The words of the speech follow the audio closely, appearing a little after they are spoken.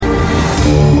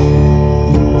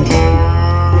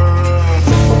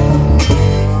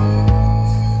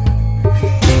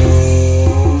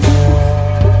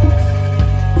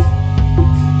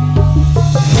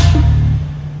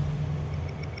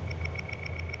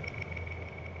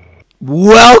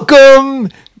Welcome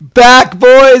back,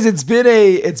 boys. It's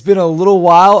been a little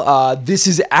while. This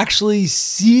is actually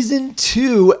season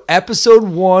 2, episode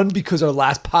 1, because our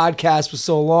last podcast was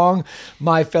so long.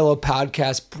 My fellow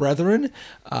podcast brethren,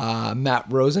 Matt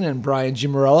Rosen and Brian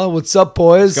Gimarella. What's up,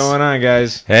 boys? What's going on,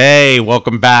 guys? Hey,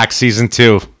 welcome back, season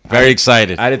 2. Very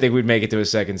excited. I didn't think we'd make it to a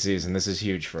second season. This is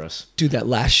huge for us. Dude, that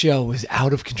last show was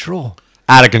out of control.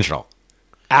 Out of control.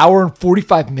 Hour and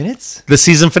 45 minutes? The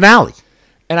season finale.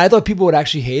 And I thought people would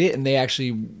actually hate it, and they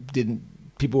actually didn't.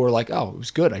 People were like, oh, it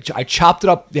was good. I chopped it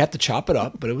up. You have to chop it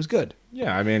up, but it was good.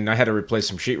 Yeah, I mean, I had to replace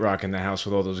some sheetrock in the house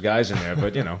with all those guys in there,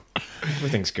 but, you know,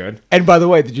 everything's good. And by the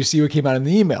way, did you see what came out in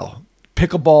the email?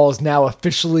 Pickleball is now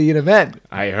officially an event.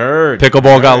 I heard.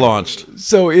 Pickleball got launched.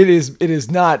 So it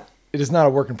is not a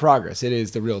work in progress. It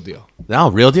is the real deal. No,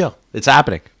 real deal. It's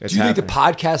happening. Do you think the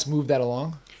podcast moved that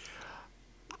along?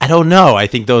 I don't know. I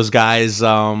think those guys...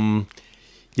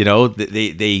 You know,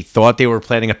 they thought they were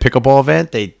planning a pickleball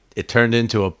event. It turned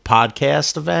into a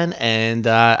podcast event, and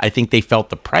I think they felt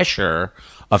the pressure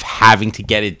of having to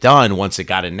get it done once it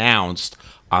got announced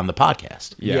on the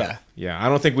podcast. Yeah. I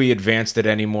don't think we advanced it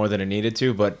any more than it needed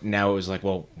to, but now it was like,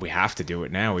 well, we have to do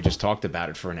it now. We just talked about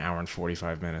it for an hour and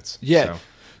 45 minutes. Yeah.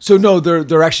 So no,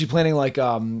 they're actually planning like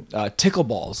tickle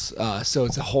balls. So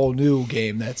it's a whole new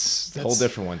game. That's a whole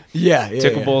different one. Yeah.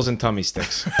 Tickle balls and tummy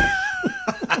sticks.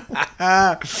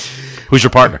 Who's your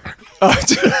partner?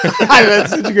 That's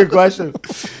such a good question.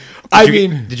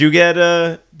 Did you get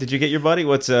your buddy?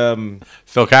 What's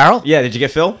Phil Carroll? Yeah, did you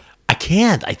get Phil? I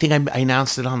can't. I think I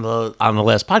announced it on the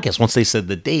last podcast. Once they said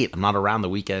the date, I'm not around the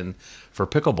weekend for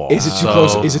pickleball. Is it too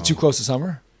close? Is it too close to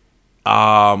summer?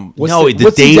 No, the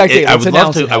the date. exact date? I would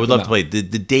love to. I would love to play. The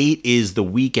date is the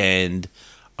weekend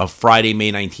of Friday,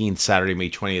 May 19th, Saturday, May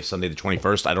 20th, Sunday the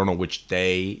 21st. I don't know which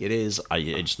day it is. I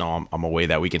just know I'm away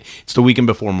that weekend. It's the weekend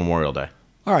before Memorial Day.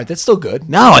 All right, that's still good.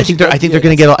 No, I think they're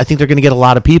going to get a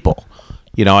lot of people.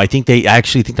 You know, I think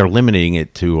they're limiting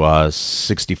it to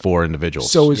 64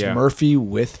 individuals. So is Murphy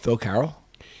with Phil Carroll?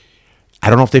 I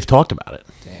don't know if they've talked about it.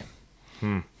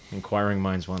 Damn. Inquiring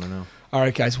minds want to know. All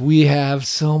right, guys, we have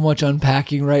so much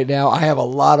unpacking right now. I have a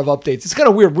lot of updates. It's kind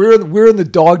of weird. We're in the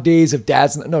dog days of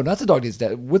dads. No, not the dog days.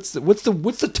 Dad. What's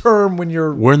the term when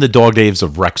you're? We're in the dog days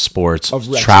of rec sports,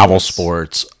 travel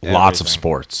sports, lots of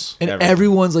sports, and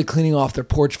everyone's like cleaning off their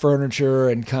porch furniture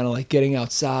and kind of like getting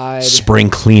outside. Spring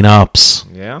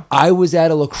cleanups. Yeah. I was at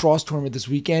a lacrosse tournament this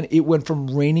weekend. It went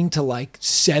from raining to like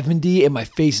 70, and my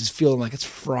face is feeling like it's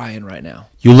frying right now.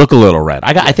 You look a little red.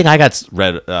 I think I got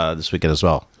red this weekend as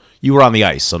well. You were on the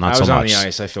ice, so not so much. I was on the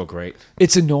ice. I feel great.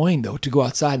 It's annoying, though, to go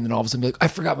outside and then all of a sudden be like, I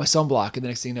forgot my sunblock. And the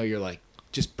next thing you know, you're like,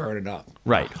 just burning up.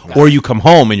 Right. Or you come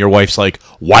home and your wife's like,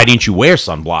 why didn't you wear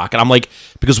sunblock? And I'm like,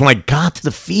 because when I got to the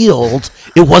field,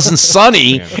 it wasn't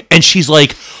sunny. Yeah. And she's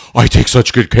like, I take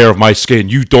such good care of my skin.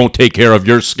 You don't take care of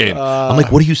your skin. I'm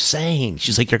like, what are you saying?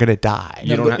 She's like, you're going to die.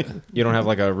 You don't have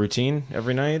like a routine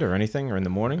every night or anything or in the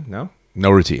morning? No? No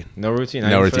routine. No routine?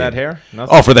 No routine. For that hair?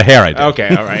 Nothing? Oh, for the hair I do.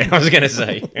 Okay, all right. I was going to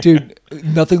say. Dude,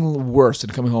 nothing worse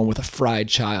than coming home with a fried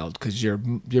child because your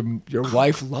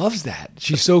wife loves that.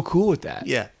 She's so cool with that.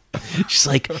 Yeah. She's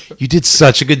like, you did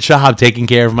such a good job taking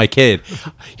care of my kid.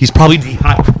 He's probably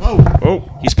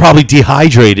He's probably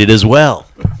dehydrated as well.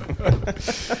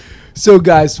 So,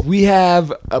 guys, we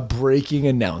have a breaking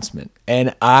announcement,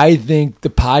 and I think the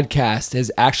podcast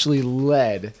has actually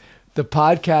led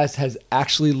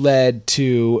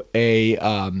to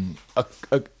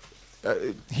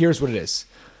here's what it is.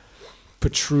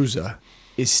 Petruzza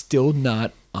is still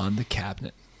not on the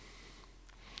cabinet.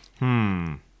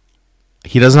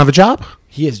 He doesn't have a job?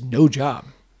 He has no job.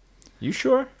 You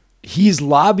sure? He's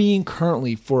lobbying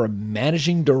currently for a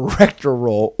managing director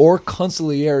role or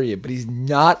consigliere, but he's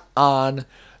not on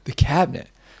the cabinet.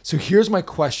 So here's my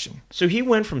question. So he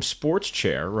went from sports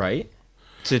chair, right?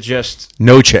 To just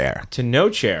no chair. To no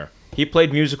chair. He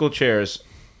played musical chairs,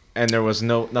 and there was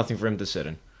nothing for him to sit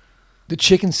in. The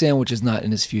chicken sandwich is not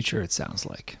in his future, it sounds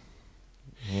like.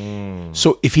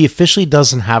 So if he officially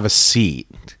doesn't have a seat,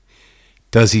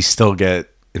 does he still get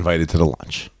invited to the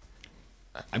lunch?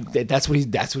 That's what he's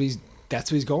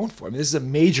going for. I mean, this is a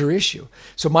major issue.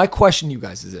 So my question to you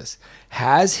guys is this: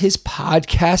 has his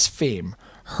podcast fame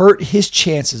hurt his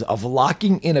chances of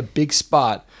locking in a big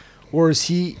spot? Or is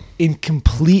he in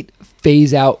complete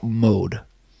phase-out mode?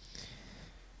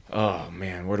 Oh,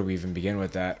 man, where do we even begin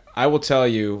with that? I will tell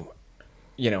you,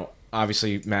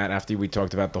 obviously, Matt, after we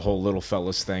talked about the whole little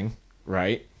fellas thing,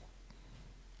 right?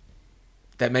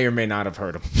 That may or may not have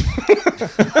hurt him.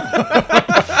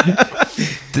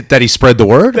 That he spread the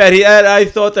word? I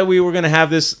thought that we were going to have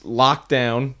this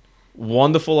lockdown,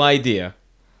 wonderful idea.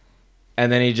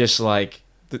 And then he just like,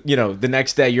 the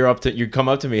next day you come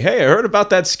up to me, hey, I heard about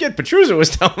that skit. Petruzza was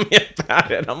telling me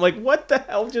about it. I'm like, what the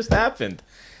hell just happened?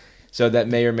 So that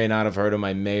may or may not have hurt him.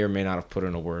 I may or may not have put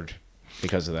in a word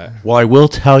because of that. Well, I will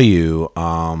tell you,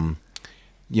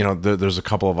 there's a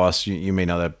couple of us you may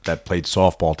know that played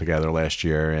softball together last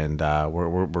year, and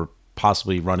we're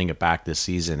possibly running it back this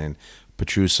season. And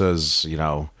Petruzza's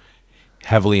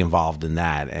heavily involved in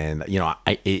that, and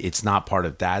it's not part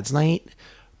of Dad's night,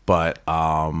 but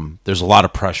there's a lot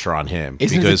of pressure on him.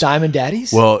 Isn't it the Diamond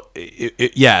Daddies? Well,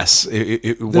 yes,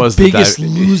 it was biggest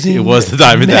losing. It was the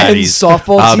Diamond men's Daddies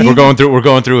softball team. We're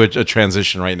going through a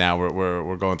transition right now.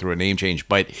 We're going through a name change,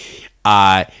 but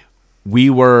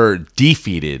we were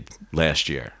defeated last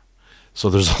year, so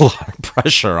there's a lot of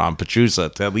pressure on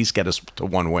Petruzza to at least get us to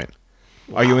one win.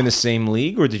 Are you in the same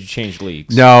league, or did you change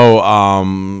leagues? No,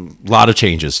 a lot of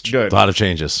changes. Good. A lot of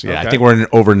changes. Yeah, Okay. I think we're in an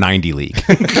over 90 league.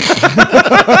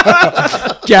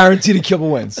 Guaranteed a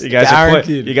couple wins. You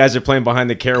guys are playing behind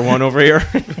the Care One over here.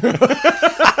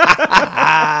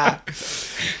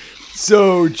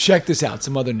 So check this out.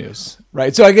 Some other news,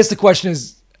 right? So I guess the question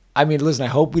is, listen, I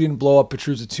hope we didn't blow up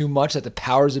Petruzza too much that the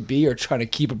powers that be are trying to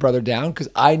keep a brother down, because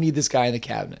I need this guy in the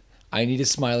cabinet. I need a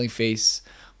smiling face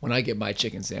when I get my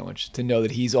chicken sandwich to know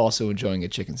that he's also enjoying a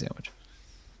chicken sandwich.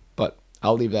 But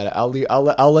I'll leave that. I'll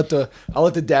let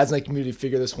the Dad's Night community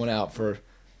figure this one out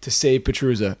to save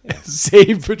Petruzza.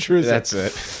 Save Petruzza. That's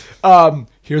it.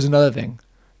 Here's another thing.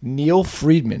 Neil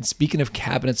Friedman, speaking of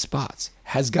cabinet spots,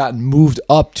 has gotten moved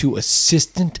up to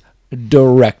assistant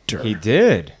director. He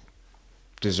did.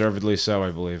 Deservedly so,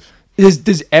 I believe.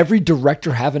 Does every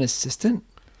director have an assistant?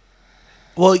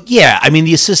 Well, yeah.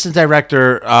 The assistant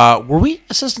director. Were we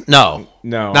assistant? No,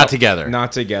 not together.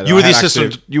 Not together. You were I the had assistant.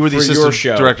 actually- You were the for your assistant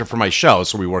show. director for my show,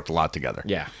 so we worked a lot together.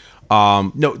 Yeah.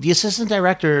 No, the assistant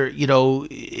director,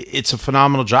 it's a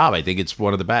phenomenal job. I think it's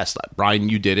one of the best. Brian,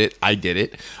 you did it. I did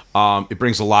it. It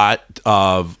brings a lot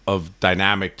of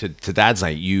dynamic to Dad's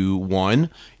Night. You won.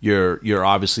 You're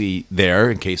obviously there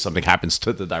in case something happens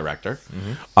to the director.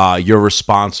 Mm-hmm. You're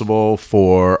responsible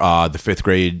for the fifth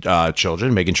grade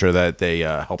children, making sure that they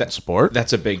help and support.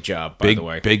 That's a big job, by the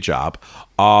way. Big job.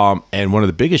 And one of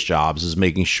the biggest jobs is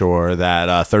making sure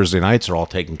that Thursday nights are all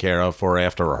taken care of for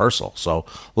after rehearsal. So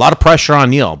a lot of pressure on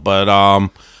Neil, but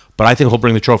I think he'll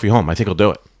bring the trophy home. I think he'll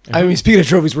do it. Speaking of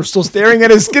trophies, we're still staring at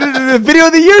his the Video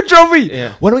of the Year trophy.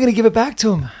 Yeah. When are we going to give it back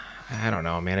to him? I don't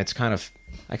know, man. I kind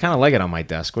of like it on my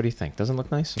desk. What do you think? Doesn't it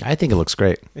look nice? I think it looks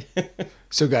great.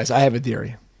 So, guys, I have a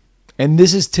theory. And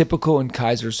this is typical in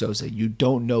Kaiser Sose. You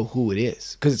don't know who it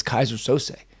is because it's Kaiser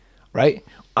Sose, right?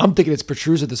 I'm thinking it's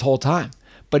Petruzza this whole time.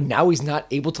 But now he's not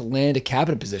able to land a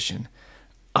cabinet position.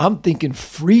 I'm thinking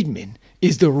Friedman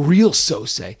is the real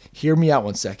Sose. Hear me out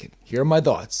one second. Here are my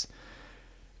thoughts.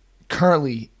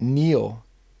 Currently, Neil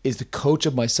is the coach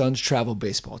of my son's travel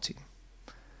baseball team.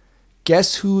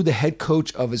 Guess who the head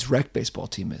coach of his rec baseball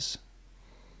team is?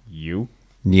 You?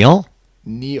 Neil?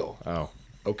 Neil. Oh.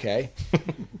 Okay.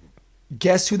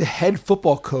 Guess who the head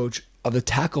football coach of the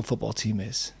tackle football team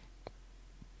is?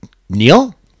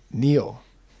 Neil? Neil.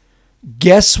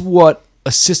 Guess what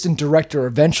assistant director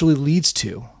eventually leads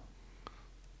to?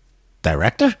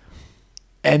 Director?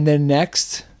 And then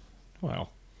next, Well,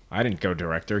 I didn't go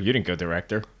director. You didn't go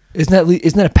director. isn't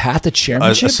that a path to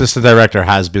chairmanship? Assistant director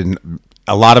has been.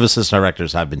 A lot of assistant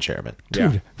directors have been chairman.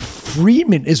 Dude, Yeah.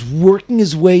 Friedman is working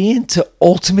his way into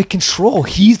ultimate control.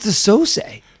 He's the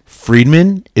Sose.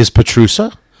 Friedman is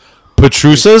Petruzza.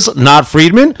 Petruzza's not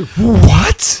Friedman.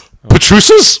 What?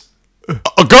 Petruzza's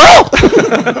a girl.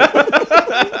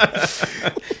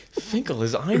 Finkel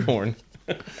is Einhorn.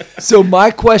 So my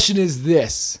question is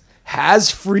this. Has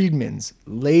Friedman's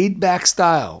laid-back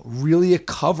style really a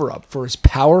cover-up for his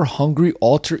power-hungry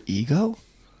alter ego?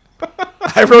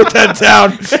 I wrote that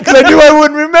down because I knew I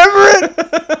wouldn't remember it.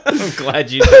 I'm glad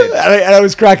you did. And I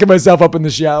was cracking myself up in the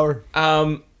shower.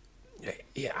 I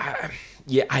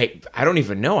don't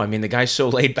even know. The guy's so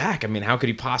laid back. How could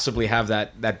he possibly have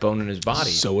that bone in his body?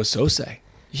 So was Sose.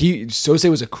 Sose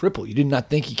was a cripple. You did not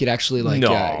think he could actually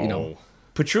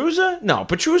Petruzza? No,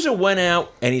 Petruzza went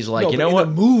out and he's like, No, you but know in what?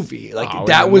 the movie, like Oh,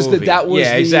 that in the was movie.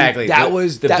 Exactly. That the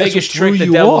was the that biggest was what trick the threw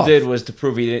you devil off. did was to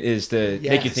prove to make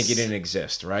you think he Yes. didn't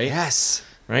exist, right? Yes.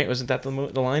 Right? Wasn't that the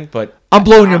line? But I'm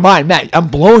blowing your mind, Matt. I'm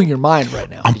blowing your mind right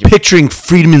now. I'm picturing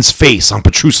Friedman's face on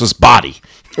Petruzza's body.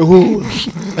 Ooh,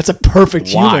 that's a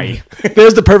perfect Why? human.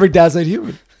 There's the perfect Dad's Night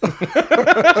human.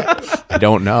 I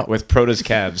don't know. with Prota's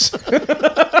calves.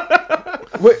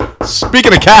 Wait,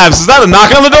 Speaking of calves, is that a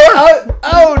knock on the door?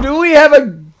 oh, do we have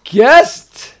a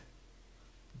guest?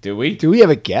 Do we? Do we have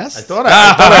a guest? I thought I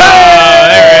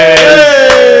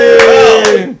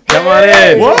Come on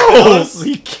in. Whoa,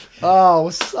 Oh,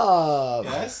 what's up?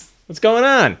 What's going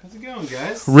on? How's it going,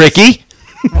 guys? Ricky.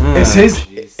 It's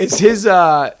his.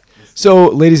 So,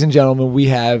 ladies and gentlemen, we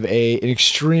have an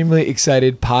extremely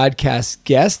excited podcast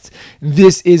guest.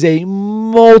 This is a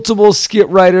multiple skit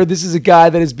writer. This is a guy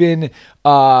that has been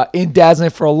in Dad's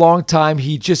Night for a long time.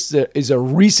 He just is a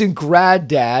recent grad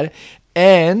dad,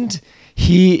 and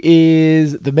he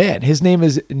is the man. His name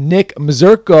is Nick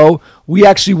Mazurko. We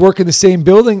actually work in the same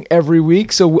building every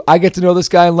week, so I get to know this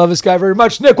guy and love this guy very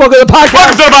much. Nick, welcome to the podcast.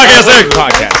 Welcome to the podcast.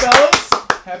 Nick. Thanks, fellas.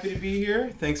 Happy to be here.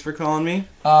 Thanks for calling me.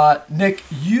 Nick,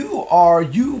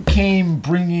 you came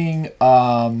bringing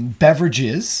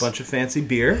beverages. Bunch of fancy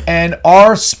beer. And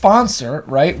our sponsor,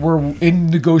 right, we're in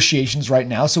negotiations right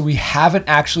now, so we haven't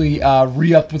actually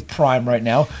re-upped with Prime right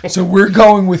now. So we're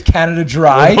going with Canada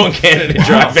Dry. Canada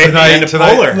Dry.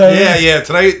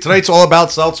 Tonight's all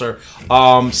about seltzer.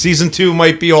 Season 2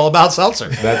 might be all about seltzer.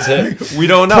 That's it. We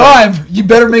don't know. Prime, you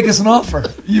better make us an offer. I'm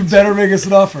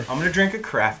I'm going to drink a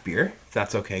craft beer, if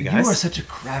that's okay, guys. You are such a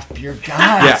craft beer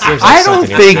guy. Yeah, Seems like I don't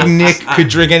something think else. Nick could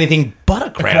drink anything but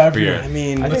a craft beer. I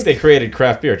mean, I think they created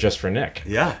craft beer just for Nick.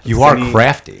 yeah. You are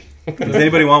crafty. Does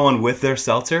anybody want one with their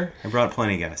seltzer? I brought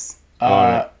plenty, guys.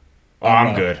 Oh,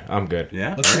 I'm good.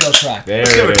 Yeah? Let's give it a crack. There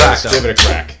give it a it crack, is. though. Give it a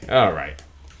crack. All right.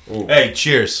 Hey,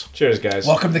 cheers. Cheers, guys.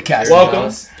 Welcome to Cast.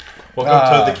 Welcome.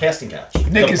 Welcome to the casting couch.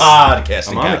 Nick the is-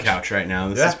 podcasting I'm on couch. the couch right now.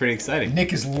 This Yeah. is pretty exciting.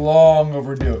 Nick is long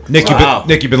overdue. Nick, Wow.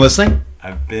 Nick, you've been listening?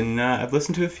 I've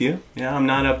listened to a few. Yeah, I'm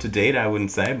not up to date, I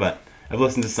wouldn't say, but I've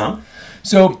listened to some.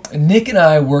 So Nick and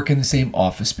I work in the same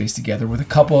office space together with a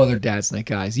couple other Dad's Night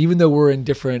guys, even though we're in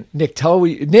different.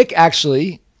 Nick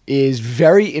actually is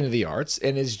very into the arts,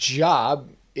 and his job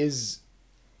is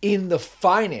in the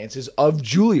finances of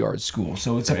Juilliard School.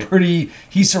 So it's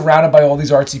he's surrounded by all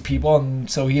these artsy people, and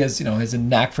so he has a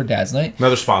knack for Dad's Night.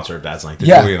 Another sponsor of Dad's Night, the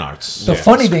Yeah. Julian Arts. The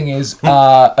funny thing is,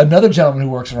 another gentleman who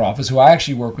works in our office, who I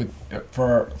actually work with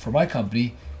for my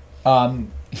company,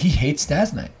 he hates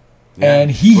Dad's Night. Yeah.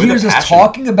 And he With a hears us passion.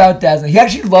 talking about Dad's Night. He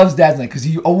actually loves Dad's Night because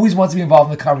he always wants to be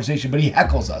involved in the conversation, but he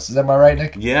heckles us. Is that right,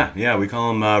 Nick? Yeah, we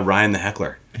call him Ryan the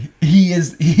Heckler. He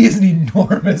is an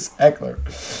enormous heckler.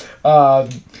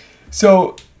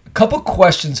 So, a couple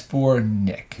questions for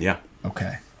Nick. Yeah.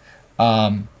 Okay.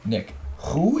 Nick,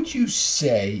 who would you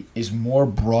say is more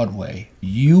Broadway,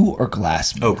 you or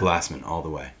Glassman? Oh, Glassman, all the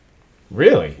way.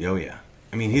 Really? Oh, yeah.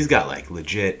 I mean, he's got, like,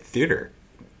 legit theater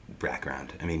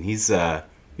background. I mean, he's a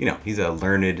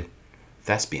learned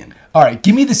thespian. All right,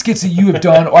 give me the skits that you have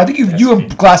done. Or I think you and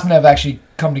Glassman have actually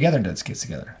come together and done skits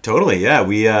together. Totally, yeah.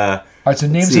 We, All right, so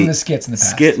name some of the skits in the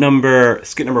past. Skit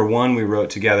number one we wrote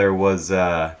together was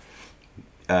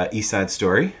East Side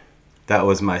Story. That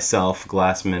was myself,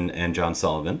 Glassman, and John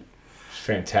Sullivan.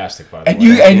 Fantastic, by the And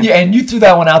way. you threw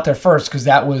that one out there first because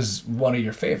that was one of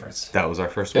your favorites. That was our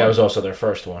first That one. was also their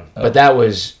first one. But that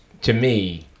was, to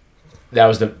me, that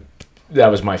was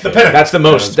my favorite. That's the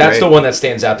most. That That's was the great. one that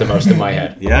stands out the most in my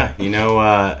head. Yeah,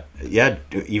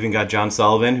 even got John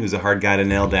Sullivan, who's a hard guy to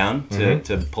nail down,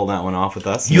 to pull that one off with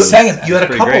us. You sang in that. You had a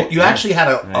Pretty couple. great, You yeah. actually had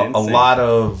I a didn't sing. lot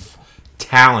of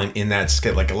talent in that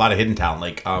skit, like a lot of hidden talent,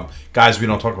 like guys we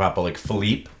don't talk about, but like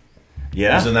Philippe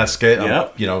Yeah. was in that skit.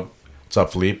 Yep. What's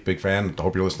up, Philippe? Big fan. I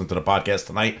hope you're listening to the podcast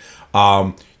tonight.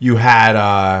 You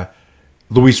had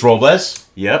Luis Robles.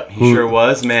 Yep, he sure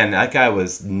was. Man, that guy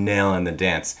was nailing the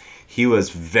dance. He was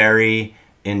very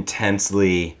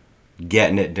intensely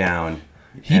getting it down.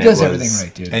 He And it does was- everything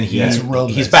right, dude. And He's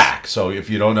Robles. he's back. So if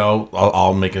you don't know,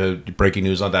 I'll make a breaking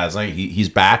news on Dad's Night. He's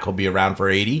back. He'll be around for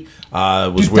 80.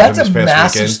 Was Dude, with that's him a this past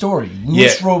massive weekend. story.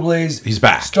 Luis Yeah. Robles, He's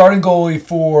back. was starting goalie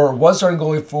for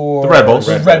The Red Bulls.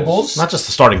 Red Bulls. Not just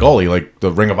the starting goalie, like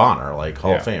the Ring of Honor, like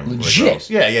Hall of Fame. Legit.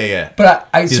 Yeah. But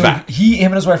He's back. him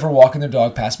and his wife were walking their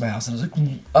dog past my house,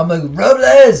 and I'm like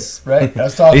Robles, right? And I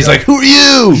was talking. He's like, who are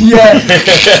you? yeah,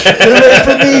 get away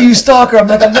from me, you stalker. I'm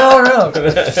like, no.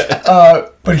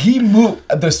 But he moved.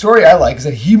 The story I like is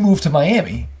that he moved to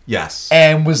Miami Yes.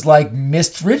 and was like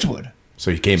missed Ridgewood.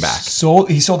 So he came back.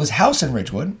 He sold his house in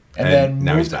Ridgewood, and then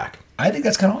now moved. he's back. I think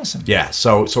that's kind of awesome. Yeah.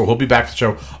 So he'll be back for the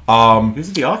show. He was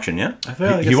at the auction, yeah? I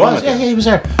feel like He was. Yeah, he was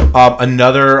there.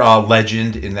 Another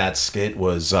legend in that skit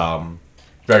was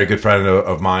very good friend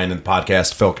of mine in the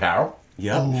podcast, Phil Carroll.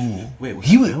 Yep. Wait, was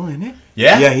He was- Phil in it?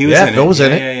 Yeah. Yeah, he was in Phil it. was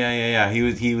in it. Yeah.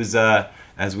 He was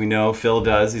as we know, Phil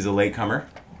does. He's a latecomer.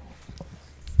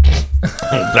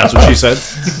 That's what she said.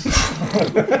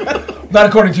 Not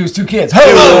according to his 2 kids.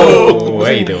 Oh, what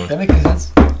are you doing? That make any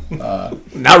sense?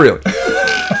 Not really.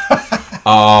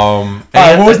 All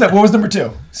right, what was number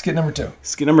 2? Skit number 2.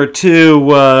 Skit number 2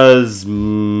 was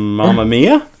Mamma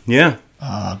Mia. Yeah,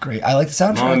 Oh, great. I like the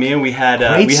soundtrack. Mamma Mia. We had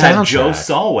Great Joe soundtrack.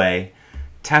 Solway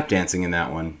tap dancing in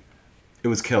that one. It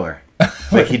was killer.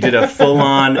 Like he did a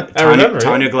full-on remember,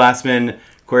 Tanya Glassman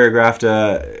choreographed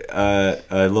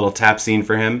a little tap scene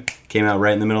for him. Came out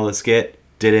right in the middle of the skit.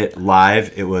 Did it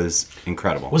live. It was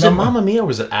incredible. Was it Mamma Mia or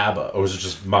was it ABBA? Or was it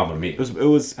just Mamma Mia? It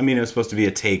was. I mean, it was supposed to be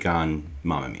a take on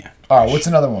Mamma Mia. All right, what's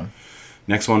another one?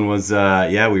 Next one was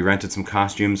we rented some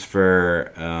costumes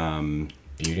for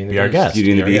Beauty and Be our guest.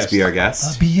 Beauty and the Beast. Be our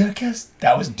guest. Be your guest.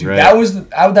 That was Right. that was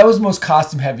the most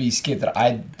costume heavy skit that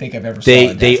I think I've ever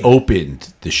saw. They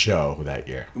opened the show that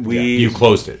year. You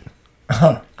closed it.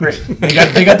 Great.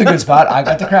 They got the good spot. I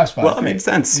got the crap spot. Well, it makes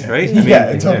sense, right? I Yeah,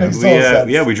 it totally makes total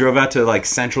sense. we drove out to like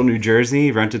central New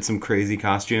Jersey, rented some crazy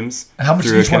costumes. How much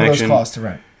through did each a one of those connection. cost to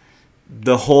rent?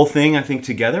 The whole thing, I think,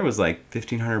 together was like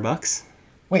 $1,500.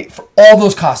 Wait, for all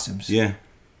those costumes? Yeah.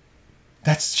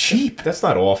 That's cheap. That's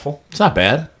not awful. It's not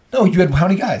bad. No, you had how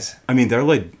many guys? I mean,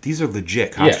 these are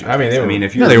legit Yeah, costumes. I mean, they were-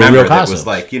 if you they were remember, real it costumes. was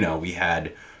like, we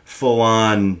had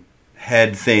full-on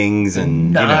head things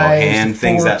and, Knives, hand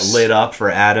things that forks. lit up for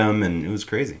Adam, and it was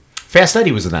crazy. Fast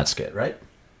Eddie was in that skit, right?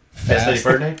 Fast Eddie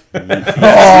Ferdinand?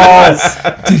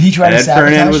 Did he try to Ed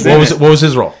Ferdinand sabotage was it? in What was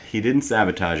his role? He didn't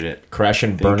sabotage it. Crash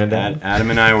and I think burn it down. Adam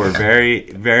and I were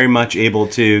very, very much able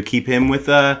to keep him with,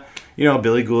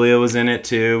 Billy Gulia was in it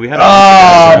too. We had a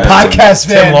Oh, bunch of guys. podcast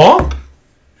fan. Long?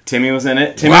 Timmy was in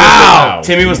it. Timmy Wow.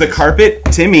 Timmy was the carpet.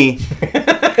 Timmy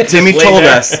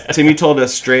told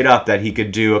us straight up that he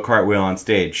could do a cartwheel on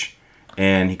stage,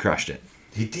 and he crushed it.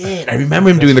 He did. I remember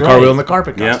him doing the cartwheel in the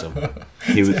carpet costume. Yep.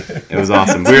 It was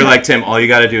awesome. We were like, Tim, all you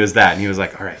got to do is that, and he was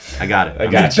like, all right, I got it. I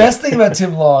got The best thing about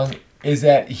Tim Long is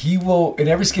that he will, in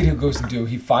every skit he goes to do,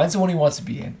 he finds the one he wants to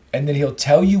be in, and then he'll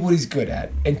tell you what he's good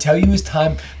at, and tell you his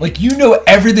time. Like, you know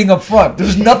everything up front.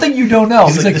 There's nothing you don't know.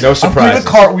 He's like, no I'm surprises.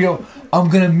 doing a cartwheel. I'm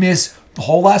going to miss the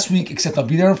whole last week, except I'll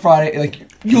be there on Friday. Like,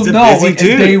 you'll He's a know, busy like,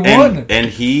 dude. day one. And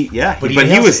he But he was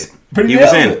nails it. But he he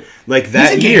was nails in. it. Like He's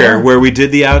that a year gamer. where we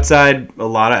did a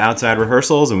lot of outside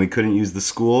rehearsals and we couldn't use the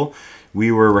school.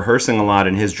 We were rehearsing a lot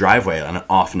in his driveway on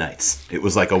off nights. It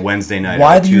was like a Wednesday night.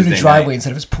 Why or a do you do the Tuesday driveway night. instead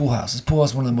of his pool house? His pool house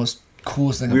is one of the most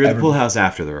coolest things We I've were at ever the pool house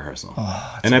after the rehearsal.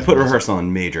 Oh, And I put rehearsal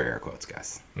in major air quotes,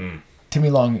 guys. Timmy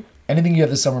Long, anything you have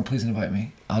this summer, please invite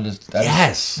me.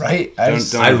 Yes. Right?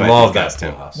 Don't I invite love these that guys,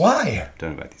 Tim. pool house. Why?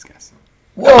 Don't invite these guys.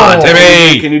 Whoa. Come on,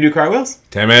 Timmy! Can you do cartwheels?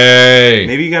 Timmy!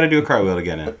 Maybe you got to do a cartwheel to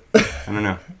get in. I don't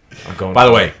know. I'm going. By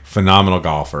the way, phenomenal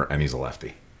golfer, and he's a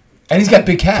lefty. And he's got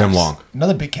big calves. Tim Long.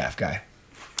 Another big calf guy.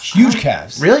 Huge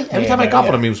calves. Really? Every Yeah, time I golfed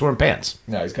yeah. with him, he was wearing pants.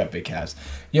 No, he's got big calves.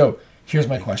 Yo, here's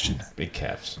my question. big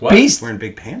calves. Based Wearing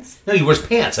big pants? No, he wears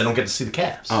pants. I don't get to see the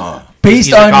calves. Oh, based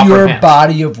He's a on golfer your pants.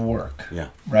 body of work, yeah.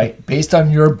 right? Based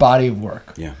on your body of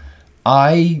work, Yeah.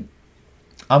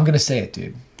 I'm gonna say it,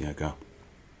 dude. Yeah, go.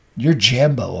 You're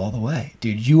Jambo all the way,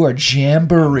 dude. You are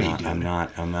Jamboree, dude. I'm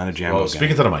not a Jambo Well, guy.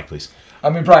 speaking to the mic, please. I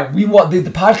mean, Brian, we want the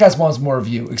podcast wants more of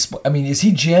you. I mean, is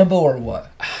he Jambo or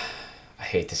what? I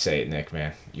hate to say it, Nick,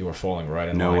 man. You were falling right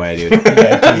in No line. way, dude.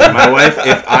 My wife,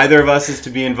 if either of us is to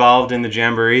be involved in the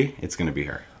Jamboree, it's going to be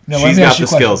her. No, let She's me got ask you the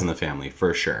a question. skills in the family,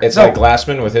 for sure. It's No. like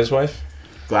Glassman with his wife.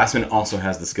 Glassman also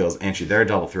has the skills, and they're a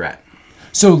double threat.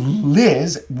 So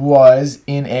Liz was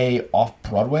in a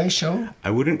off-Broadway show. I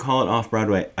wouldn't call it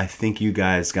off-Broadway. I think you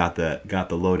guys got the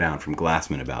lowdown from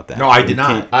Glassman about that. No, I You did not.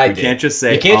 can't- I you did. can't just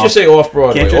say You can't just off- say off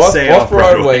Broadway. can't just say Off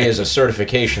off-Broadway. Broadway is a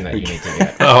certification that you need to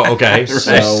get. Oh, okay.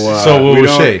 So, what we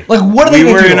was don't- she? Like, what are they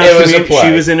We gonna were do? in It was a she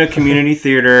play. was in a community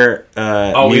theater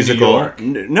in musical.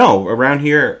 New York? No, around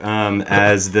here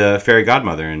as the fairy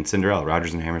godmother in Cinderella,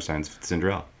 Rodgers and Hammerstein's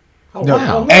Cinderella. Oh, No,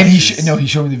 wow. and he showed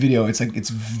me the video. It's like it's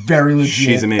very legit.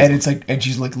 She's amazing. and it's like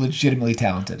she's like legitimately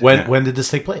talented. When did this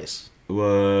take place?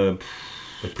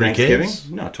 Thanksgiving? Pre-kids?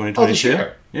 No, 2022. this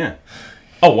year? Yeah.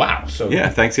 oh wow! So Yeah,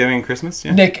 Thanksgiving and Christmas.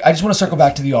 Yeah. Nick, I just want to circle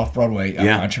back to the off-Broadway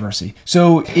Yeah. controversy.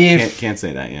 So if Can't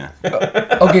say that, yeah.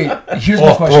 okay, here's my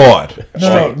Off question. Broad.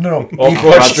 No. off If,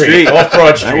 Broad Street. Off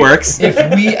Broad Street. That works.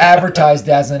 if we advertise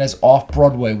Dazzlin as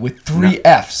off-Broadway with three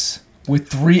Fs,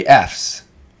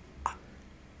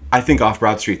 I think Off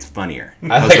Broad Street's funnier.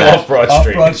 I How's like that? off Broad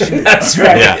Street. off-Broad Street. That's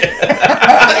right.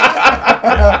 Yeah.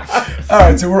 All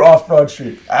right, so we're off-Broad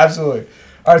Street. Absolutely.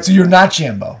 All right, so you're not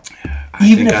Jambo.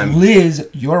 Even think if I'm- Liz,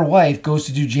 your wife, goes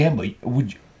to do Jambo,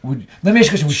 would let me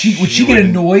ask you a question? Would she get wouldn't.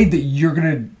 annoyed that you're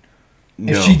gonna?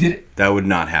 No, she did it- that would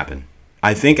not happen.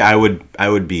 I think I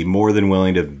would be more than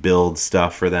willing to build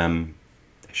stuff for them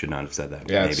Should not have said that.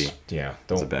 Yeah, Maybe yeah.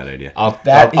 that's a bad idea. I'll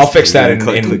Is- fix that in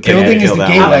Building edit. is the that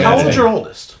gateway. one. How That's old's it. your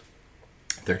oldest?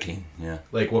 13. Yeah.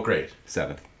 Like what grade?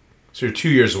 7th. So you're 2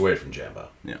 years away from Jambo.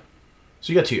 Yeah.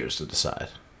 So you got 2 years to decide.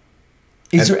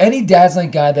 Is there any Dad's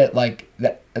Night guy that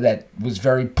that was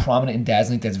very prominent in Dad's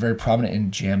Night that's very prominent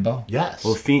in Jambo? Yes.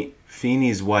 Well,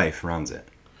 Feeney's wife runs it.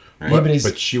 Right? Yeah, but is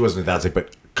but she wasn't Dad's Night.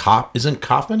 But isn't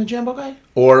Kaufman a Jambo guy?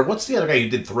 Or what's the other guy who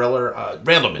did Thriller?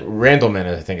 Randleman. Randleman,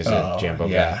 I think, is a Jambo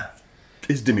guy. yeah.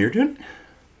 Is Demir doing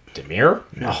it? Demir?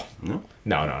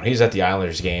 No. He's at the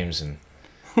Islanders games, and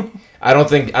I don't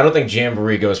think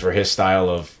Jamboree goes for his style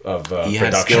of He production.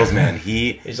 had skills, man.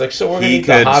 He's like, so we're gonna eat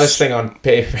the hottest thing on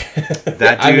paper. That dude,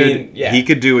 I mean, yeah. he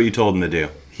could do what you told him to do.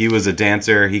 He was a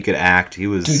dancer. He could act. He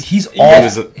was. Dude, he's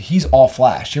was all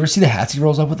flash. You ever see the hats he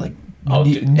rolls up with, like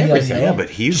dude, everything. Yeah, but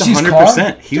he's Did you see his car?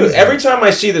 100%. He Dude, was every time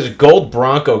I see this gold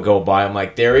Bronco go by, I'm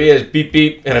like, there he is, beep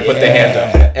beep, and I put the hand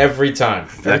up every time.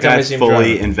 Every that time I guy's see him fully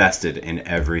driving. invested in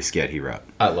every skit he wrote.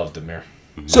 I love Demir.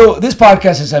 So this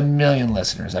podcast has a million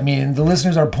listeners. I mean, the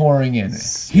listeners are pouring in.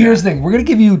 Here's the thing: we're gonna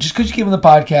give you, just because you came on the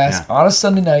podcast on a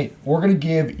Sunday night, we're gonna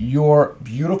give your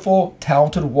beautiful,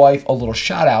 talented wife a little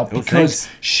shout out because thanks.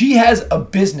 she has a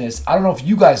business. I don't know if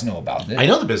you guys know about this. I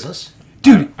know the business.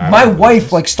 Dude, my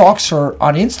wife like stalks her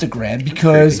on Instagram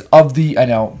because of the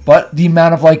but the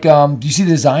amount of like do you see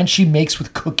the design she makes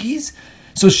with cookies?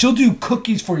 So she'll do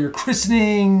cookies for your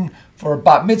christening, for a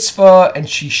bat mitzvah, and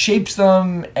she shapes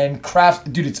them and crafts.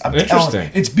 Dude, I'm Interesting.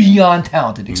 talented. It's beyond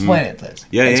talented. Explain it, Liz.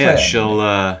 Yeah, Explain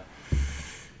yeah. it.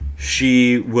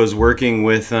 She was working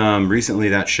with recently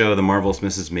that show, The Marvelous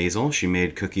Mrs. Maisel. She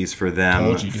made cookies for them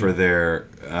Told you, dude. for their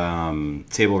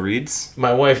table reads.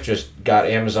 My wife just got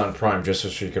Amazon Prime just so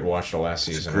she could watch the last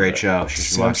season. Great of it. show. She should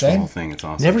See what I'm watch the saying? whole thing. It's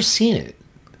awesome. Never seen it.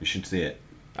 You should see it.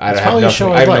 I It's have, probably a nothing,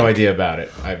 show I have I'd no like. idea about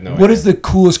it. I have no What idea. is the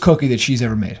coolest cookie that she's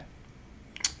ever made?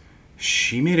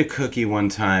 She made a cookie one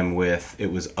time with,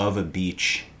 it was of a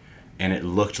beach, and it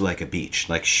looked like a beach.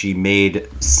 Like she made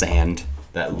sand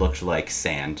that looked like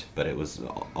sand, but it was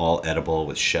all edible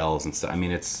with shells and stuff. I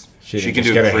mean, she didn't can just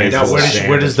do get it a crazy. handful Now, of where sand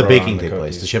where to does the throw on baking the take place?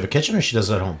 cookies. Does she have a kitchen or she does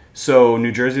it at home? So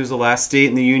New Jersey was the last state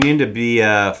in the union to be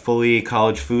fully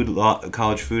cottage food law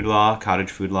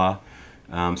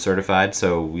certified.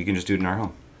 So we can just do it in our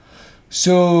home.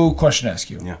 So, question to ask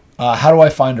you. Yeah. How do I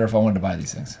find her if I wanted to buy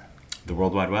these things? The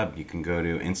World Wide Web. You can go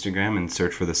to Instagram and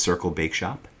search for the Circle Bake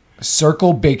Shop.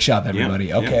 Circle Bake Shop, everybody.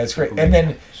 Yeah, Okay, yeah, that's great. Circle And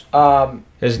Bake then,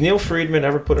 Has Neil Friedman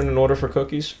ever put in an order for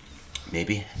cookies?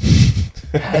 Maybe.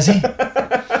 has he?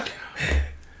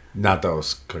 Not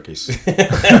those cookies. We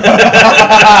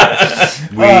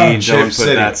don't Chip put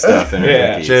City. that stuff in our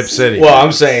Yeah. cookies. Chip City. Well,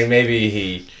 I'm saying maybe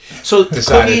he. So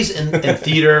Decided. cookies in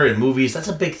theater and movies, that's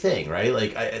a big thing, right?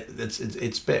 Like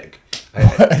it's big.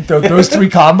 Those three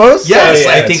combos? Yes,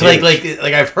 yeah, I it's think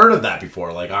like I've heard of that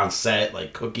before, like on set,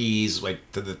 like cookies, like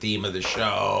to the theme of the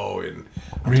show, and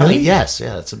I'm Really? telling you, yes,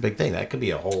 yeah, it's a big thing. That could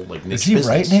be a whole like niche Is he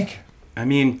right, business. Nick? I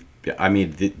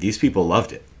mean, these people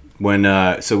loved it. When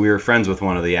so we were friends with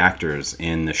one of the actors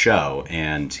in the show,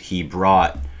 and he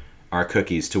brought our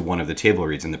cookies to one of the table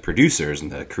reads, and the producers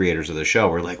and the creators of the show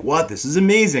were like, "What? This is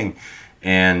amazing!"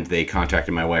 And they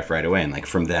contacted my wife right away, and like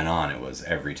from then on, it was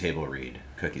every table read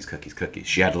cookies, cookies, cookies.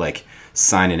 She had to like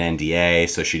sign an NDA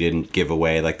so she didn't give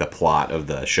away like the plot of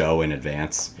the show in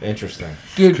advance Interesting.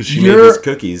 Dude, because she made these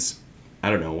cookies. I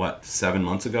don't know what 7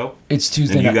 months ago, it's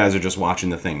Tuesday and you night. guys are just watching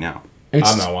the thing now.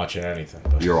 It's, I'm not watching anything.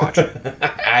 But You're watching.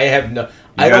 I have no. You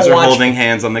I guys don't are watch. holding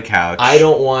hands on the couch. I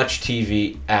don't watch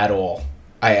TV at all.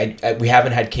 We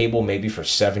haven't had cable maybe for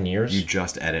 7 years. You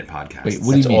just edit podcasts. Wait, what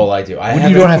do That's you mean? all I do. What do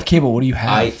you don't have cable? What do you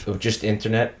I have? just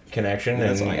internet connection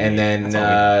That's all you and need. then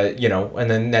That's all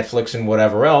and then Netflix and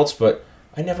whatever else. But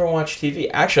I never watch TV.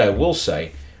 Actually, I will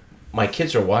say, my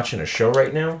kids are watching a show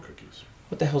right now.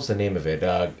 What the hell's the name of it?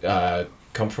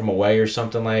 Come From Away or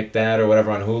something like that or whatever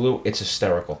on Hulu. It's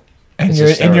hysterical. and It's you're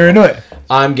hysterical. into it.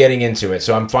 I'm getting into it,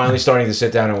 so I'm finally starting to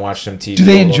sit down and watch some TV. Do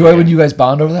they all enjoy over when again. you guys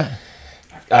bond over that?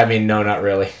 I mean, no, not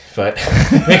really, but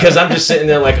because I'm just sitting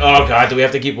there like, oh god, do we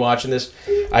have to keep watching this?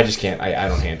 I just can't. I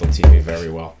don't handle TV very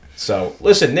well. So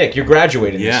listen, Nick, you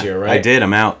graduated this year, right? I did.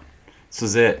 I'm out. This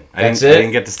was it. That's I it?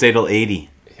 didn't get to stay till 80.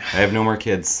 I have no more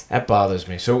kids. That bothers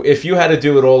me. So if you had to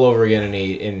do it all over again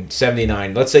in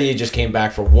 79, let's say you just came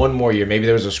back for one more year. Maybe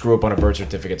there was a screw up on a birth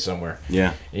certificate somewhere.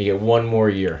 Yeah. And you get one more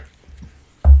year.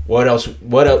 What else?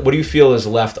 What do you feel is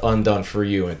left undone for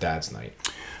you at Dad's Night?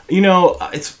 You know,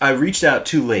 I reached out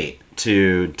too late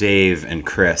to Dave and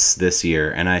Chris this year,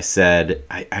 and I said,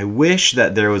 I wish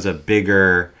that there was a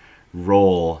bigger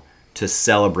role to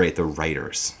celebrate the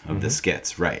writers of the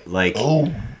skits, right? Like, Oh,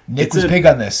 Nick It's was a- big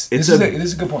on this. it's This a-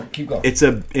 is a good point. Keep going. it's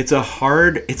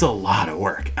a lot of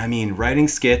work. I mean, writing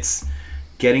skits,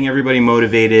 getting everybody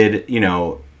motivated,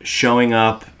 showing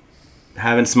up,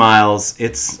 having smiles,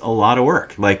 it's a lot of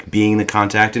work. Like being the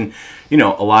contact, and a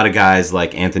lot of guys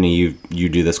like Anthony, you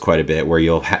do this quite a bit, where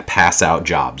you'll pass out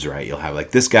jobs, right? You'll have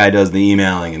like this guy does the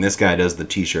emailing and this guy does the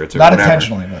t-shirts or Not whatever.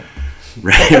 intentionally, but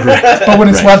right. but when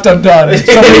it's left undone,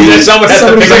 Someone has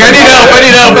to pick He's like, I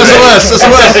need help.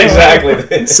 SOS.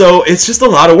 Exactly. So it's just a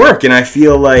lot of work, and I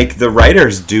feel like the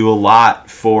writers do a lot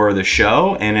for the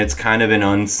show, and it's kind of an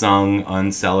unsung,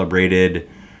 uncelebrated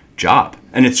job.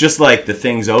 And it's just like the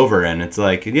thing's over, and it's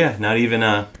like, yeah, not even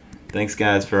a thanks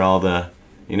guys for all the,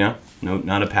 no,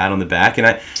 not a pat on the back. And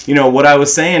what I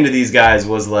was saying to these guys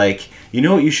was like, you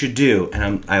know what you should do,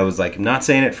 and I was like, I'm not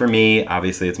saying it for me,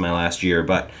 obviously it's my last year,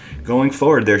 but going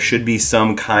forward there should be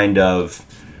some kind of,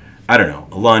 I don't know,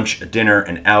 a lunch, a dinner,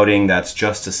 an outing that's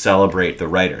just to celebrate the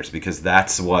writers, because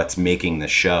that's what's making the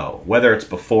show. Whether it's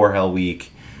before Hell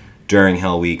Week, during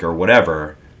Hell Week, or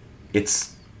whatever,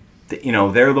 it's,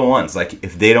 they're the ones. Like,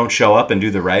 if they don't show up and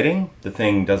do the writing, the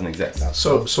thing doesn't exist.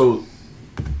 So,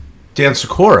 Dan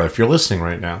Sikora, if you're listening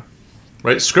right now,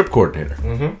 right, script coordinator.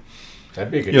 That'd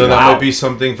be a good. That might be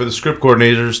something for the script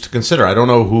coordinators to consider. I don't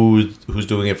know who's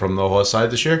doing it from the Hall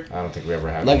side this year. I don't think we ever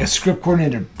had like a script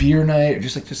coordinator beer night, or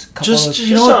just a couple of us.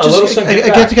 You know what? a little Just something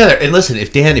get back. together and listen.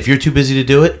 If you're too busy to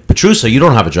do it, Petrusa, you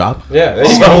don't have a job. Yeah, there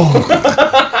you go.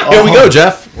 Here we go,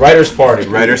 Jeff. Writers' party.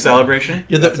 Writer celebration?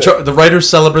 You're the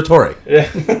writer's celebratory.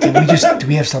 Do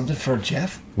we have something for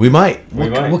Jeff? We might.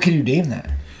 What can you name that?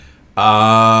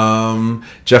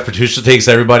 Jeff Petrusa takes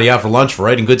everybody out for lunch for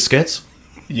writing good skits.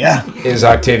 Yeah. Is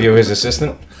Octavio his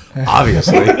assistant?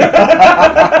 Obviously.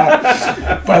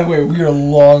 By the way, we are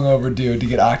long overdue to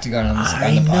get Octagon on this.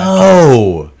 I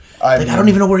know. I I don't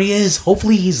even know where he is.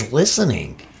 Hopefully he's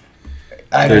listening.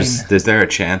 Is there a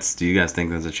chance? Do you guys think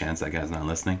there's a chance that guy's not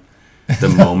listening? The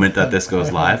moment that this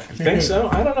goes live? You think so?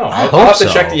 I don't know. I I'll hope have to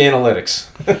so. check the analytics.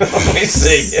 Let me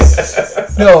see.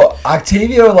 No,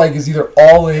 Octavio is either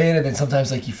all in, and then sometimes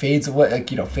he fades away,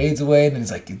 fades away, and then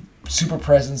he's super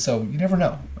present. So you never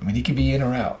know. I mean, he could be in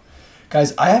or out.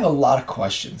 Guys, I have a lot of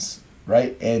questions,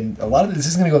 right? And a lot of this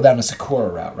is going to go down the Sakura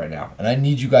route right now, and I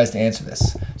need you guys to answer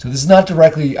this. So this is not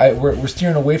directly. We're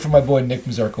steering away from my boy Nick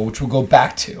Mazurko, which we'll go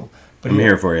back to. But I'm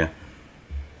here for you.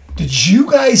 did you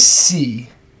guys see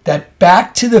that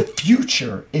Back to the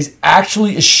Future is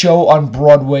actually a show on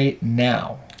Broadway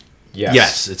now?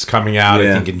 Yes, it's coming out,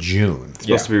 Yeah. I think, in June. It's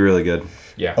supposed to be really good.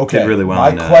 Yeah. Okay. Did really well My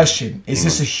in, question is: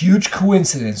 this a huge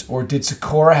coincidence, or did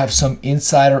Sakura have some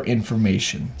insider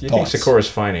information? Do you think Thoughts? Sakura's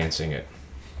financing it?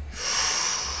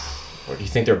 Or do you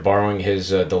think they're borrowing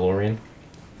his DeLorean?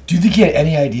 Do you think he had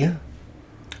any idea?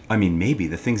 I mean, maybe.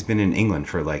 The thing's been in England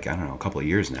for a couple of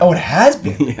years now. Oh, it has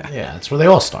been. Yeah, that's where they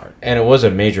all start. And it was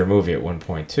a major movie at one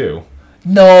point, too.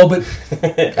 No, but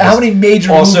how many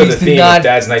major Also movies the did theme not of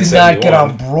Dad's Night did not get 71.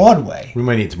 on Broadway? We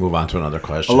might need to move on to another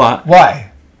question. A lot.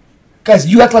 Why? Guys,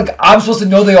 you act like I'm supposed to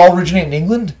know they all originate in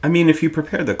England? I mean, if you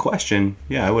prepared the question,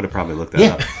 yeah, I would have probably looked that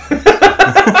Yeah. up.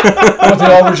 But they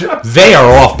all originate. They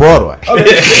are off Broadway.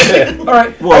 All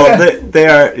right. Well, okay. they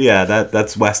are, yeah,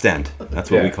 that's West End.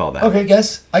 That's what Yeah. we call that. Okay,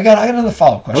 guys. I got another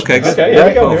follow-up question. Okay, good. Okay, here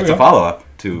we go, Well, here we it's a go. follow-up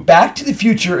to... Back to the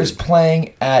Future is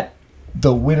playing at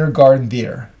the Winter Garden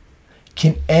Theater.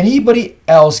 Can anybody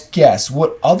else guess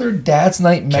what other Dad's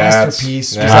Night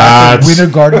masterpiece was at the Cats.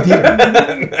 Winter Garden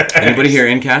Theater? Anybody here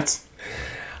in Cats?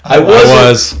 I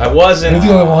wasn't. You're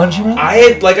the only one, Jimmy? I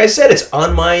had, like I said, it's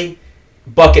on my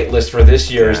bucket list for this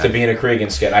year is to be in a Cregan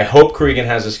skit. I hope Cregan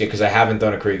has a skit because I haven't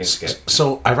done a Cregan skit.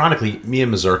 So, ironically, me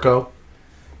and Mazurko,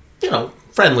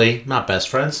 friendly, not best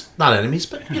friends, not enemies,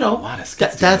 but, a lot of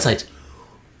skits that's like...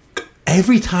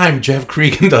 Every time Jeff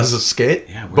Cregan does a skit,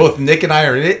 Yeah, we're- both Nick and I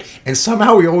are in it, and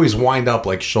somehow we always wind up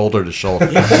shoulder to shoulder.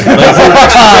 Like, we're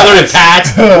together in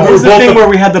Tats. What was the thing where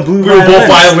we had the blue We were both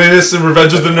violins? violinists in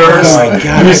Revenge of the Nerds. Oh my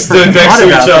God, We I stood forgot next to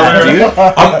each about that, other.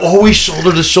 dude. I'm always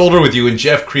shoulder to shoulder with you in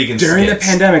Jeff Cregan's During the skits.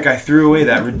 pandemic, I threw away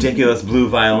that ridiculous blue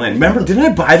violin. Remember, didn't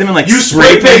I buy them and You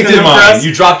spray painted them mine. for us?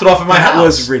 You dropped it off at my That house.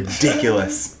 was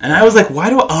ridiculous. And I was like, why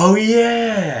do I... Oh,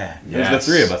 yeah. It was the Yes.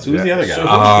 three of us. Who was the other guy? So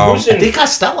who's I in, think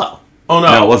Costello. Oh, no.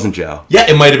 No, it wasn't Joe. Yeah,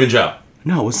 it might have been Joe.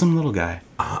 No, it was some little guy.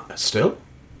 Stu? It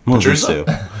wasn't Petrusa?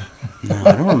 Sue. No,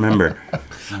 I don't remember.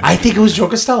 I think it was Joe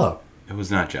Costello. It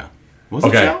was not Joe. Was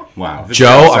Okay. it Joe? Wow. If it's Joe,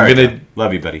 I'm sorry, gonna- Joe.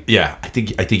 Love you, buddy. Yeah, I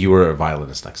think you were a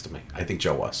violinist next to me. I think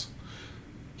Joe was.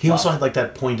 He also had like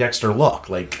that Poindexter look.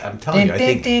 Like I'm telling you, I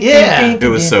think It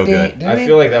was so good. I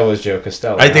feel like that was Joe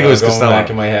Costello. I think it was going Costello. back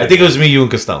in my head. I think it was me, you, and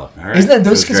Costello. All right. Isn't that It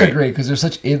those was skits are great because they're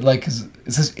such cause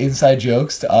it's such inside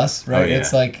jokes to us, right? Oh, yeah.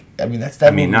 It's like that. I mean,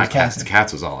 movie was not Cats. classic.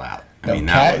 Cats was all out. I No, mean,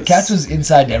 that was... Cats was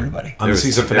inside to everybody. On the was-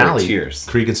 season there were finale, tears.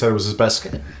 Cregan said it was his best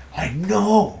skit. I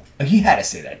know. He had to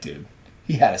say that, dude.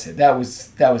 He had to say that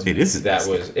was. It is his best.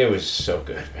 It was so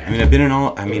good, man. I mean, I've been in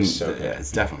all... I mean, was so good. yeah,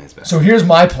 it's definitely his best. So here's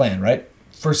my plan, right?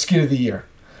 For skit of the year,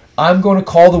 I'm going to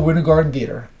call the Winter Garden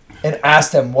Theater and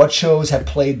ask them what shows have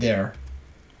played there,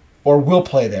 or will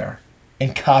play there,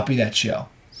 and copy that show.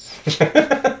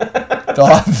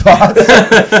 Thoughts?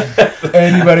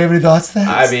 Anybody have any thoughts to that?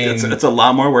 I mean, it's a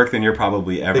lot more work than you're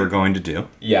probably ever going to do.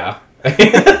 yeah.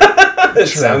 That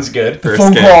sounds good. the first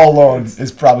phone skit. call alone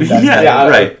is probably done. Yeah, Yeah,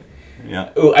 right. Yeah.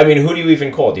 Ooh, I mean, who do you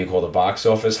even call? Do you call the box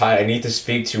office? Hi, I need to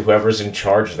speak to whoever's in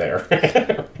charge there.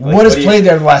 What has do you- played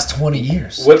there in the last 20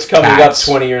 years? What's coming Cats.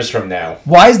 up 20 years from now?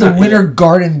 Why is the Winter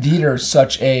Garden Theater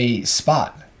such a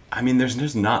spot? I mean,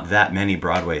 there's not that many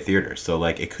Broadway theaters, so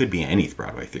like it could be any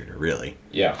Broadway theater, really.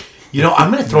 Yeah. You know,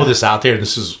 I'm going to throw this out there.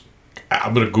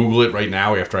 I'm going to Google it right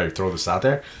now after I throw this out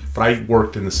there. But I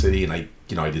worked in the city and I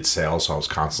did sales, so I was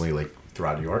constantly like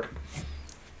throughout New York.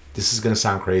 This is going to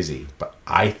sound crazy, but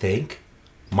I think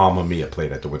Mamma Mia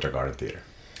played at the Winter Garden Theater.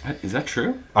 Is that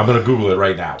true? I'm going to Google it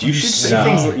right now. You should say No.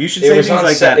 things. You should It say was things on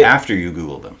like set- that after you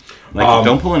Google them. Like,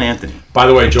 don't pull an Anthony. By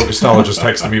the way, Joe Costello just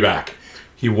texted me back.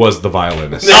 He was the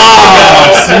violinist.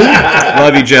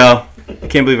 Love you, Joe. I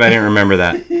can't believe I didn't remember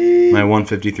that. My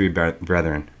 153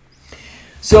 brethren.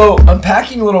 So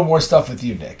unpacking a little more stuff with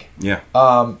you, Nick. Yeah.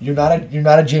 You're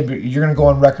not a Jambo. You're gonna go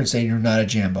on record saying you're not a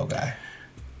Jambo guy.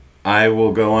 I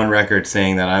will go on record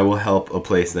saying that I will help a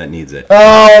place that needs it.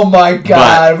 Oh my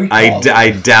God! But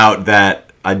I doubt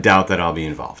that I'll be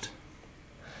involved.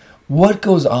 What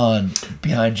goes on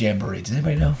behind Jamboree? Does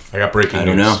anybody know? I got breaking news. I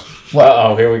don't know.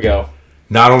 Uh-oh, here we go.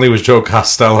 Not only was Joe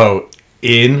Costello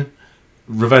in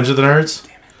Revenge of the Nerds,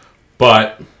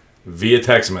 but via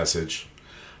text message,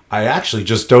 I actually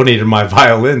just donated my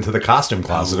violin to the costume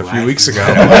closet a few weeks ago.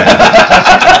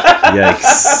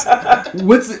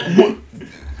 Yikes.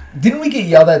 Didn't we get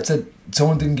yelled at? Said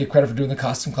someone didn't get credit for doing the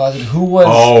costume closet. Who was?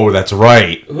 Oh, that's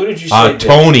right. Who did you say did?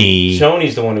 Tony.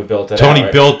 Tony's the one who built it. Tony out,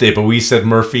 right? built it, but we said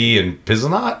Murphy and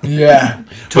Pizzanot. Yeah.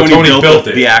 Tony built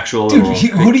it. the actual Dude,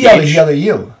 little who did yell at? cage. He yelled at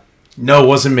you. No, it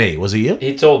wasn't me. Was it you?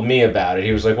 He told me about it.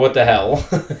 He was like, what the hell?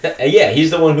 Yeah,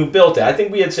 he's the one who built it. I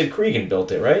think we had said Cregan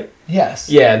built it, right? Yes.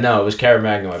 Yeah, no, it was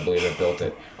Caramagno, I believe, that built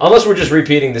it. Unless we're just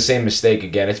repeating the same mistake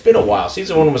again. It's been a while.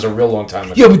 Season 1 was a real long time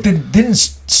ago. Yeah, but didn't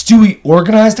Stewie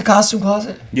organize the costume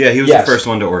closet? Yeah, he was Yes. the first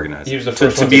one to organize. He was the it.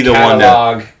 first to one be to the one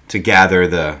catalog. to gather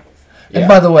the. Yeah. And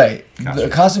by the way, the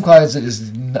costume closet is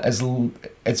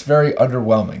it's very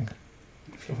underwhelming.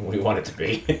 What do you want it to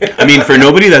be? I mean, for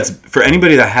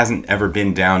anybody that hasn't ever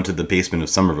been down to the basement of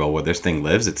Somerville where this thing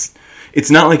lives,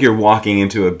 it's not like you're walking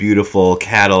into a beautiful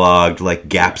cataloged like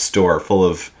Gap store full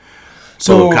of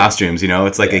costumes. You know,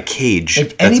 it's like a cage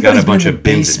If that's got anybody's a bunch been in the of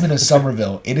bins. basement of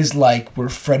Somerville, it is like where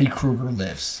Freddy Krueger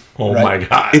lives. Oh right? my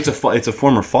God. It's a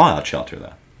former fallout shelter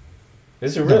though.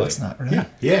 Is it No, really? it's not really.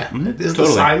 Yeah. Is the Totally.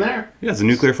 sign there? Yeah, it's a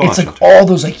nuclear fallout It's like shelter. all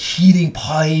those like heating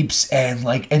pipes and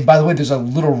by the way, there's a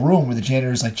little room where the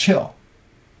janitor's like chill.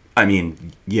 I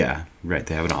mean, yeah, right.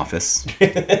 They have an office.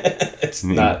 It's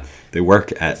not. They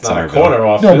work at It's not a Somerville. corner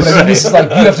office. No, but I mean, this is like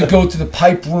you have to go to the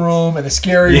pipe room and the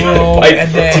scary room, pipe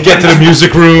and then To get to the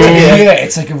music room. yeah,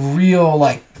 it's like a real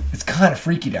like it's kind of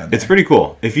freaky down there. It's pretty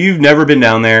cool. If you've never been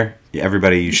down there,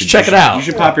 everybody, you should check it out. You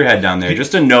should pop your head down there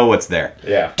just to know what's there.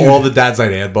 Yeah. All the Dad's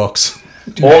Night ad books.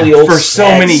 All the old For so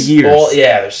sets, many years.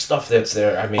 there's stuff that's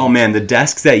there. I mean, Oh man, the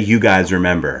desks that you guys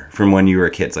remember from when you were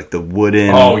kids, like the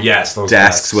wooden Oh, yes, those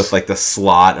desks desks. with like the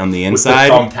slot on the the inside.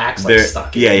 thumbtacks, like, They're-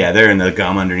 stuck in. Yeah, they're in the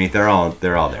gum underneath. They're all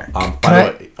there. By Can the I-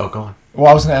 way, go on.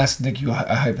 Well, I was going to ask Nick you a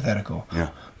hypothetical. Yeah.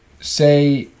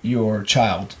 Say your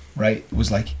child, right,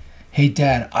 was like, "Hey,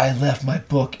 Dad, I left my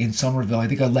book in Somerville. I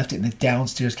think I left it in the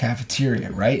downstairs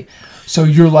cafeteria." Right. So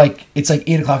you're like, it's like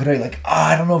 8:00 at night. Like,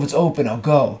 I don't know if it's open. I'll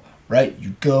go. Right.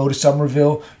 You go to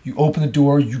Somerville. You open the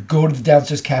door. You go to the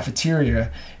downstairs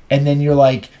cafeteria, and then you're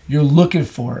like, you're looking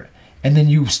for it. And then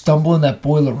you stumble in that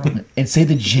boiler room and say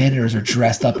the janitors are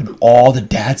dressed up in all the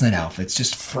Dad's Night outfits,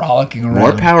 just frolicking around.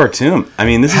 More power to them. I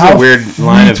mean, this is How a weird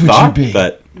line of freaked would you thought, be?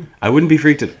 but I wouldn't be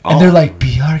freaked at all. And they're like,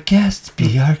 "Be our guests,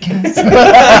 be our guests."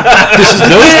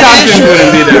 those costumes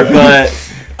wouldn't be there,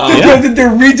 but They're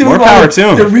redoing More power to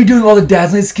 'em. They're redoing all the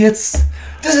Dad's Night skits.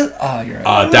 This is you're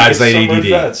right. Dad's Night Summer ADD.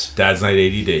 Feds. Dad's Night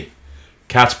ADD.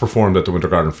 Cats performed at the Winter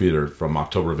Garden Theater from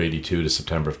October of '82 to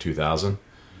September of 2000.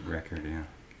 record, yeah.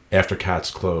 after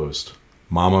Cats closed.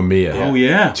 Mamma Mia. Oh,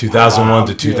 yeah. 2001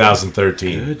 to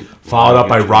 2013. Good. Followed up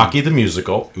by Rocky the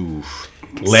Musical. Oof.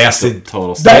 Lasted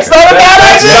Total That's sticker. not a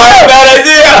bad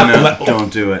idea. No,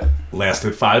 don't do it.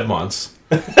 lasted 5 months.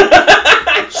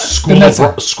 Then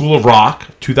School of Rock,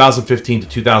 2015 to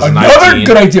 2019. Another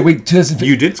good idea. Wait, 2015.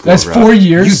 You did School That's of Rock. 4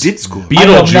 years. You did School. I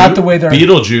know, not the way they're-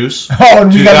 Beetlejuice. Oh,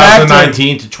 and we got an actor.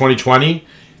 2019 to 2020,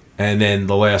 and then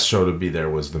the last show to be there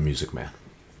was The Music Man.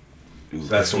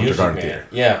 That's the Winter Garden Theater.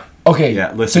 Yeah. Okay,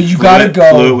 Yeah, listen. so you Fluid- gotta go.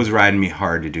 Fluid was riding me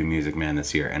hard to do Music Man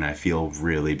this year, and I feel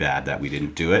really bad that we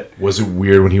didn't do it. Was it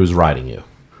weird when he was riding you?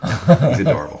 He's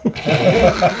adorable.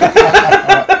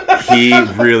 He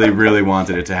really, really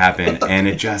wanted it to happen, and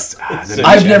it just.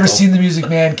 I've never seen The Music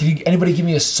Man. Can anybody give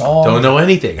me a song? Don't know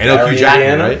anything. I know Gary Hugh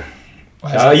Jackman, Indiana?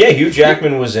 right? Yeah, Hugh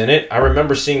Jackman was in it. I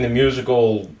remember seeing the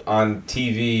musical on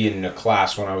TV in a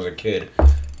class when I was a kid.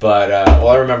 But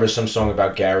I remember some song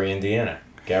about Gary, Indiana.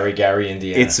 Gary,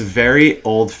 Indiana. It's very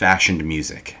old-fashioned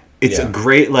music. It's a Yeah.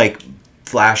 great,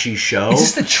 flashy show. Is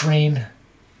this the train?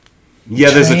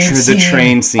 Yeah, there's train the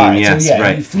train scene. All right, Yes, so yeah,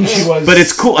 right. Flushi was, But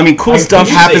it's cool. I mean, cool stuff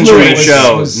Flushi happens Flushi in the was-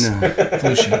 show. was No.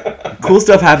 Flushi. Cool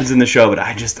stuff happens in the show, but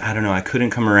I don't know. I couldn't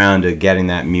come around to getting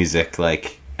that music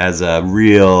as a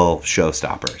real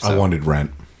showstopper. So. I wanted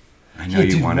Rent. I know Yeah,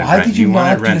 you dude, wanted why Rent. did you not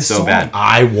wanted get Rent a so song? bad.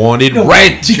 I wanted No,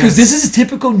 Rent. because this is a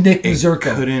typical Nick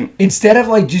Mazurka. couldn't- Instead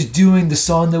of just doing the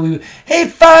song that we, hey,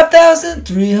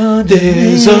 5,300.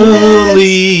 There's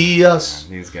only us.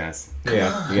 These guys. Yeah. You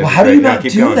guys Well, are how do great. you No, not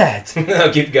keep do going. that? No,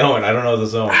 keep going. I don't know the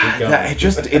song. Keep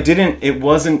going. It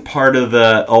wasn't part of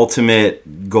the ultimate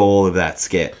goal of that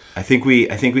skit. I think we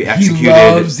executed.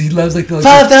 He loves like the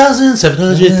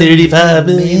 5,735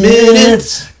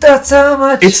 minutes. That's how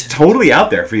much. It's totally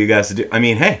out there for you guys to do. I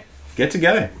mean, hey, get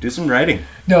together, do some writing.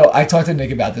 No, I talked to Nick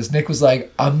about this. Nick was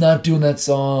like, "I'm not doing that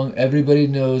song. Everybody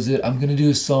knows it. I'm gonna do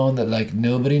a song that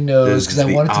nobody knows This is because I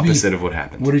the want it to be." opposite of what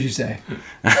happened. What did you say?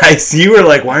 I see you were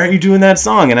like, why aren't you doing that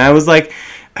song? And I was like,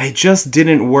 I just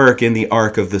didn't work in the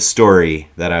arc of the story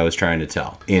that I was trying to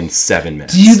tell in 7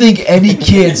 minutes. Do you think any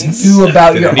kids knew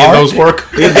about Did your any of art? those work?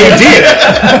 They did.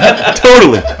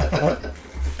 Totally.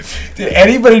 Did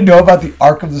anybody know about the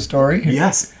arc of the story?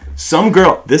 Yes. Some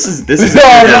girl. This is.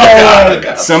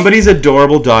 No. Somebody's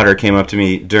adorable daughter came up to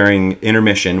me during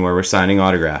intermission where we're signing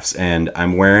autographs, and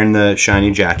I'm wearing the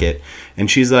shiny jacket,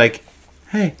 and she's like,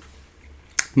 "Hey,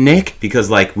 Nick," because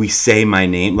we say my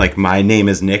name, my name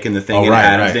is Nick in the thing, Oh, and right,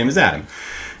 Adam's right. name is Adam,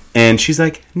 and she's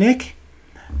like, "Nick,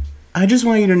 I just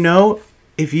want you to know,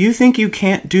 if you think you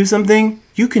can't do something,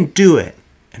 you can do it."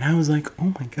 And I was like,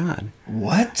 "Oh my god."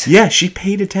 What? Yeah, she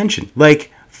paid attention.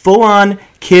 Full on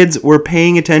kids were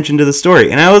paying attention to the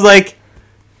story. And I was like,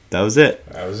 that was it.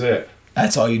 That was it.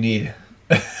 That's all you need.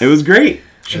 It was great.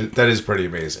 That is pretty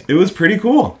amazing. It was pretty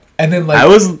cool. And then I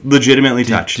was legitimately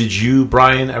touched. Did you,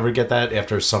 Brian, ever get that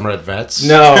after summer at Vets?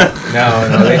 No.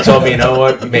 They told me, you know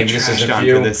what? Maybe this isn't Trashed for on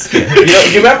you. for this skit.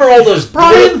 You remember all those...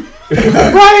 Brian!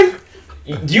 Brian!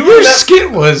 Do you Your remember...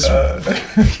 skit was...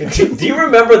 Do you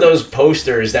remember those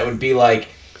posters that would be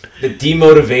the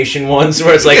demotivation ones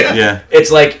where it's Yeah. it's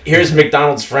here's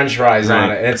McDonald's French fries on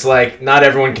Right. it, and it's not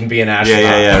everyone can be an astronaut.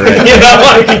 Yeah, right. You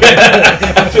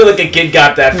know, I feel like a kid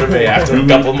got that from me after a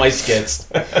couple of my skits.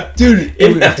 dude,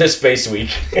 Even after Space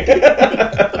Week.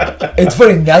 it's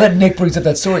funny. Now that Nick brings up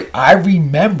that story, I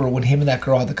remember when him and that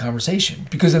girl had the conversation.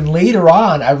 Because then later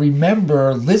on, I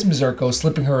remember Liz Mazurko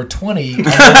slipping her a 20 on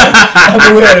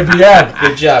the way to BM.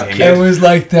 Good job, And kid. it was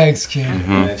like, thanks, kid.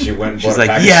 And then she went and bought She's a like,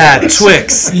 pack of yeah,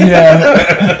 cigarettes. Twix.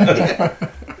 Yeah.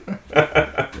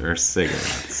 Or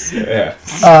cigarettes. Yeah.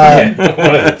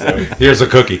 One of the two. Here's a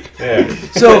cookie. Yeah.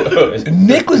 So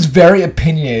Nick was very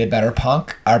opinionated about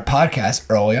our podcast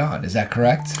early on. Is that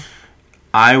correct?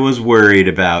 I was worried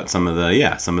about some of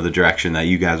the direction that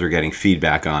you guys were getting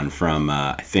feedback on from.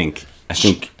 I think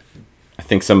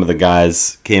some of the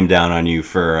guys came down on you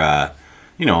for a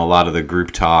lot of the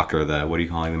group talk or the, what are you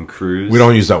calling them, crews? We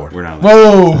don't use that word. We're not.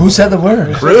 Whoa, who said the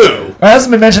word? Crew. It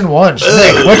hasn't been mentioned once.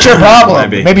 Nick, what's your problem?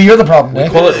 Maybe. Maybe you're the problem,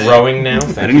 Nick. Call it rowing now.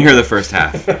 I didn't hear the first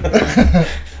half.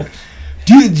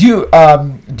 Do you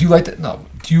like that? No.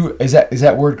 Is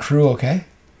that word crew okay?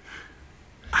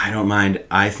 I don't mind.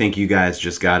 I think you guys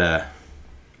just gotta.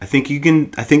 I think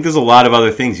there's a lot of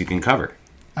other things you can cover.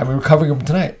 I mean, we're covering them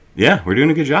tonight. Yeah, we're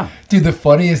doing a good job. Dude, the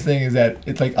funniest thing is that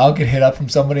it's I'll get hit up from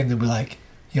somebody and they'll be like,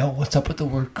 "Yo, what's up with the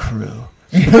word crew?"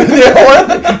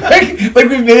 like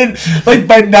we made it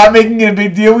by not making it a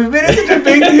big deal. We made it such a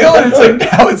big deal, and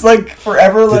it's now it's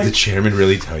forever. Did the chairman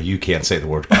really tell you can't say the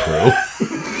word crew?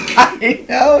 I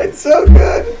know, it's so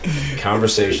good.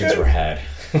 Conversations were had.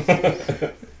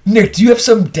 Nick, do you have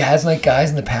some dad's night guys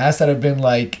in the past that have been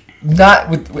like, not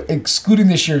with excluding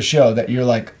this year's show, that you're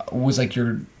like was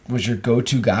your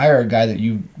go-to guy, or a guy that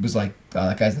you was like,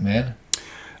 that guy's the man?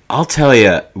 I'll tell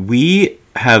you, we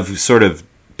have sort of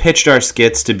pitched our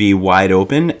skits to be wide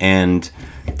open, and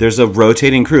there's a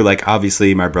rotating crew. Like,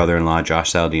 obviously, my brother-in-law,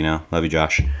 Josh Saladino. Love you,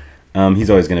 Josh. He's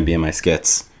always going to be in my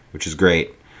skits, which is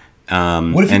great.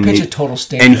 What if you pitch a total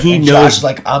standard and he knows, Josh,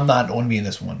 like, I'm not going to be in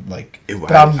this one, like,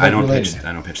 but I'm like, I don't related. pitch.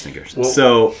 I don't pitch stinkers. Well,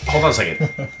 so hold on a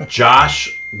second. Josh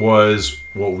was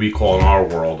what we call in our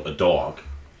world a dog.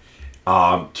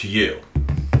 To you,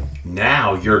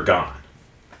 now you're gone.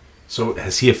 So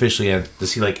has he officially?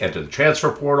 Does he like enter the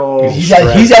transfer portal? He's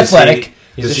athletic.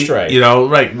 He's a stray. You know,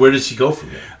 right? Where does he go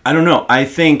from there? I don't know. I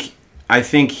think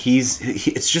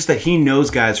it's just that he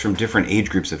knows guys from different age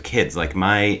groups of kids. Like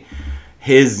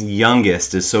his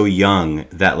youngest is so young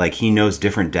that like he knows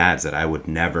different dads that I would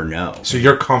never know. So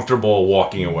you're comfortable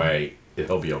walking away.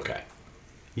 He'll be okay.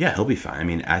 Yeah, he'll be fine. I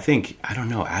mean, I don't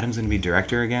know. Adam's going to be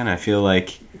director again. I feel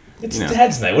like it's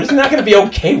Dad's night. What is he not going to be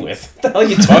okay with? What the hell are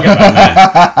you talking about, man?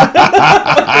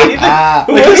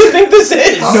 What do you think this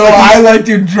is? No, I like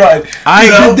to drive.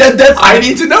 I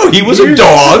need to know. He was a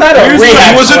dog.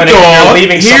 He was a dog.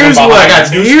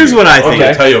 Here's what I think.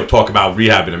 Okay. I'll talk about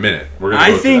rehab in a minute.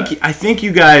 I think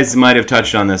you guys might have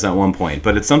touched on this at one point,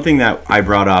 but it's something that I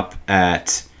brought up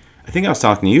at. I think I was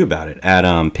talking to you about it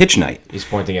at Pitch Night. He's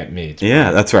pointing at me.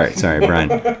 Yeah, that's right. Sorry,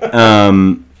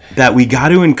 Brian. That we got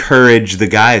to encourage the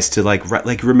guys to like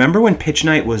remember when Pitch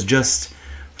Night was just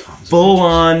full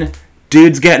on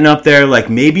dudes getting up there, like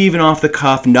maybe even off the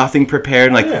cuff, nothing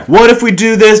prepared, like what if we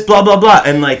do this, blah blah blah,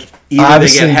 and like either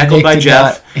obviously, they get heckled by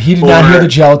Jeff. He did not hear the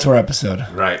Gelator episode.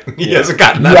 Right. He hasn't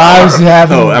gotten that. You obviously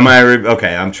haven't. Oh, am I?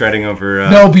 Okay, I'm treading over.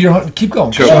 No, but keep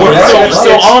going. Sure.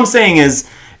 So all I'm saying is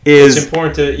it's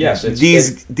important to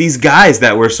these guys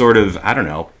that were sort of, I don't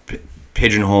know,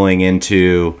 pigeonholing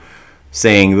into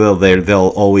saying, well,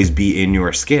 they'll always be in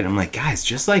your skit. I'm like, guys,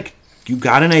 just like, you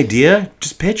got an idea,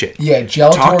 just pitch it. Yeah,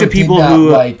 Gelator talk to people who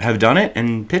have done it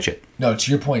and pitch it. No,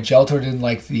 to your point, Gelator didn't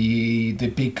like the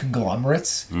big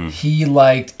conglomerates. He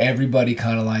liked everybody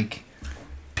kind of like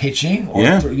pitching or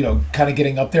kind of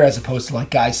getting up there as opposed to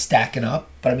like guys stacking up.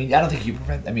 But I mean, I don't think you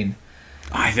prevent. I mean,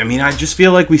 I just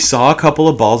feel like we saw a couple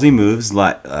of ballsy moves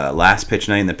last pitch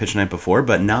night and the pitch night before,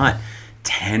 but not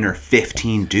 10 or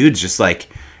 15 dudes just like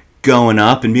going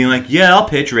up and being like, yeah, I'll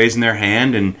pitch, raising their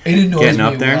hand and getting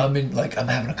up there. I'm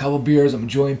having a couple beers, I'm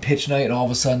enjoying pitch night, and all of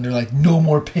a sudden they're like, no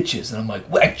more pitches. And I'm like,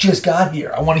 well, I just got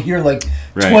here. I want to hear like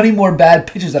 20 more bad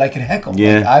pitches that I can heckle.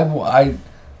 Yeah. Like,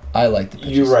 I like the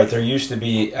pitches. You're right. There used to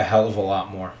be a hell of a lot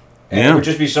more. And it would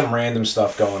just be some random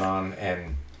stuff going on.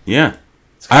 And yeah.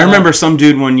 I remember some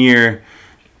dude one year,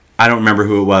 I don't remember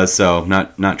who it was, so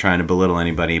not trying to belittle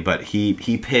anybody, but he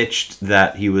pitched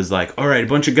that he was like, all right, a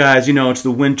bunch of guys, it's the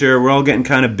winter, we're all getting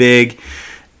kind of big.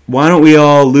 Why don't we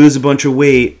all lose a bunch of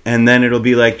weight, and then it'll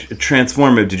be like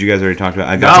transformative. Did you guys already talk about?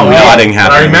 I got some nodding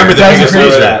happening. I remember the Biggest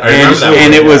Loser.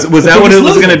 And it was that what it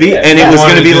was going to be? And it was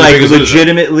going to be like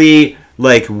legitimately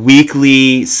like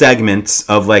weekly segments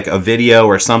of like a video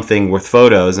or something with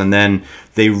photos, and then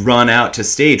they run out to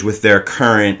stage with their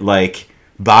current like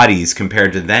bodies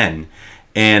compared to then,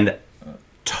 and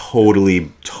totally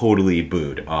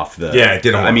booed off the. Yeah, it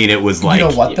didn't. I mean, it was like, you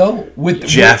know what though? With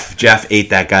Jeff ate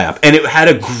that guy up, and it had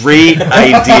a great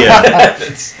idea,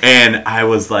 and I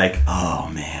was like, oh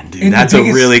man, dude, that's a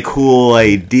really cool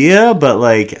idea, but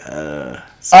like,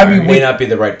 I mean, it may not be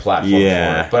the right platform for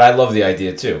it, but I love the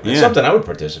idea too. It's something I would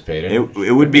participate in.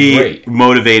 It would be great.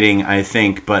 Motivating, I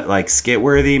think, but like skit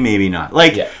worthy, maybe not.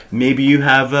 Like maybe you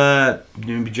have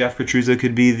maybe Jeff Petruzza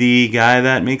could be the guy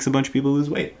that makes a bunch of people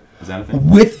lose weight. Is that a thing?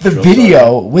 With the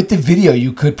video,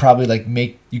 you could probably like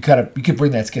you could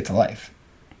bring that skit to life.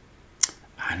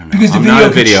 I don't know. Because I'm not a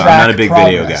big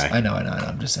video guy. I know.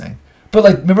 I'm just saying. But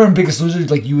like, remember in Biggest Loser,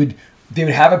 like they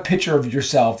would have a picture of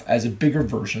yourself as a bigger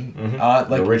version, like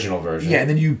the original version. Yeah, and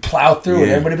then you plow through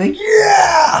and everybody would be like,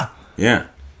 yeah.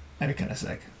 That'd be kind of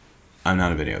sick. I'm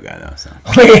not a video guy though, so.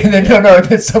 Wait, and then no, and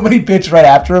then somebody pitched right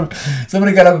after him.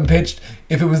 Somebody got up and pitched.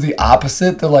 If it was the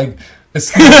opposite, they're like,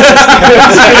 skinny guy,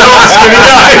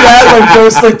 like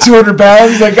goes like 200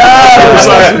 pounds, like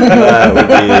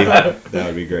that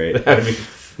would be great.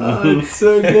 It's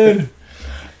so good.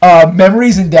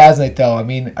 Memories and Dad's Night, though. I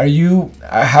mean,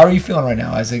 how are you feeling right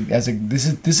now? This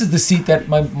is the seat that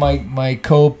my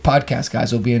co-podcast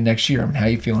guys will be in next year. I mean, how are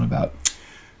you feeling about?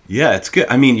 Yeah, it's good.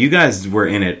 I mean, you guys were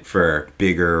in it for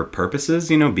bigger purposes.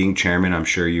 Being chairman, I'm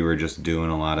sure you were just doing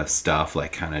a lot of stuff,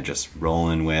 like kind of just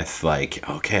rolling with, like,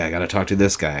 okay, I got to talk to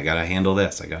this guy, I got to handle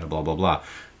this, I got to blah blah blah.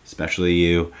 Especially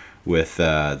you with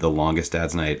the longest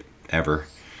Dad's Night ever.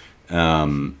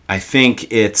 I think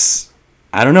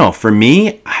I don't know. For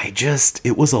me,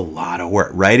 it was a lot of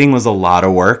work. Writing was a lot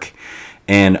of work,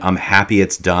 and I'm happy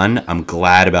it's done. I'm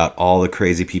glad about all the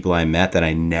crazy people I met that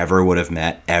I never would have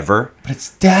met ever. But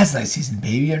it's Dad's Night season,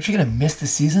 baby. Aren't you gonna miss the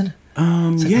season?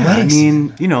 It's like Yeah, I wedding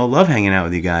mean, season. love hanging out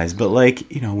with you guys, but like,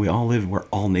 we're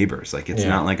all neighbors. Like, it's Yeah.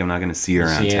 not like I'm not going to see you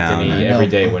around See town. Anthony I know. every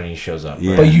day when he shows up.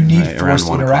 Yeah. But you need Right, around forced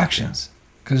 1 o'clock, interactions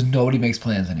because nobody makes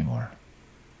plans anymore.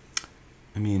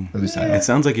 I mean, At least I it don't.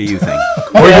 sounds like a you thing.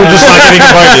 Or you're just not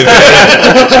getting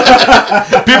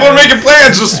invited. People are making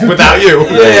plans just without you.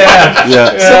 Yeah.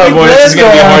 Yeah. Oh boy, this is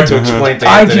gonna be hard to explain to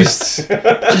I Anthony.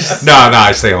 just No,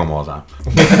 I stay home all the time.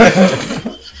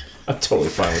 I'm totally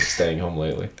fine with staying home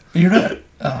lately. you're not.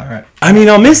 Oh, all right. I mean,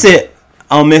 I'll miss it.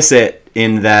 I'll miss it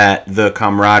in that the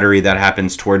camaraderie that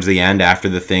happens towards the end after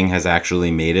the thing has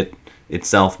actually made it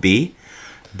itself be.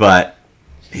 But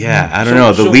yeah, I don't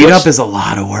know. The lead up is a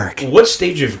lot of work. What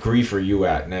stage of grief are you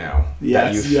at now?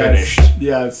 That you finished.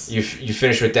 Yes. You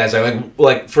finished with Dad's Night.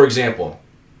 Like for example,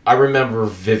 I remember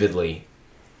vividly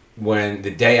when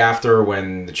the day after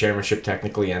when the chairmanship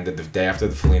technically ended, the day after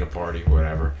the Felina party,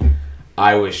 whatever.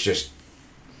 I was just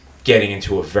getting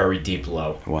into a very deep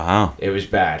low. Wow. It was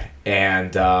bad,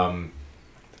 and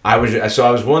I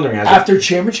was wondering After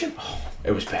championship?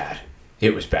 it was bad.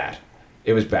 It was bad.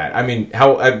 It was bad. I mean,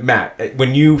 Matt,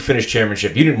 when you finished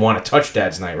chairmanship, you didn't want to touch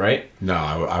Dad's Night, right? No,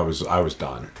 I was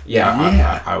done.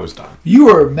 Yeah. I was done.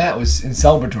 Matt was in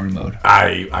celebratory mode.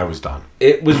 I was done.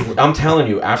 It was. I'm telling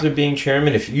you, after being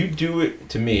chairman, if you do it,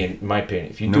 to me, in my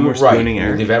opinion, if you No do more it right, spooning, you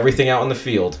Eric. leave everything out on the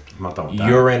field. I'm not done with that.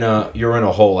 You're in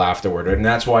a hole afterward, and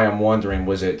that's why I'm wondering,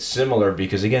 was it similar?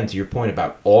 Because again, to your point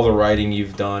about all the writing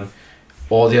you've done,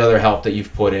 all the other help that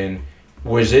you've put in,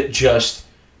 was it just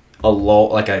a low,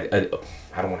 like a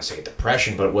I don't want to say a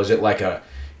depression, but was it like a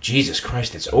Jesus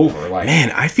Christ, it's over? Like,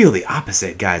 Man, I feel the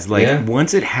opposite, guys. Like, Yeah?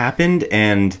 once it happened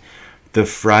and the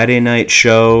Friday night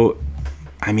show,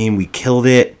 I mean, we killed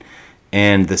it.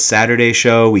 And the Saturday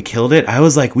show, we killed it. I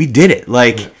was like, we did it.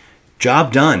 Like,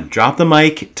 job done. Drop the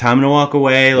mic. Time to walk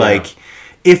away. Like,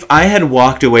 if I had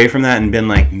walked away from that and been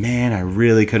like, man, I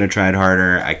really could have tried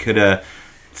harder. I could have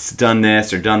done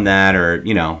this or done that, or,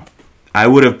 I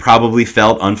would have probably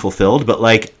felt unfulfilled. But,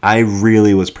 like, I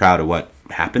really was proud of what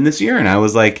happened this year. And I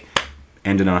was like,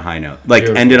 ended on a high note. Like,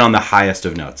 Beautiful. ended on the highest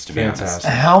of notes, to be honest.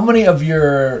 fantastic. How many of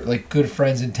your good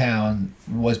friends in town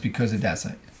was because of Dad's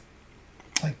Night?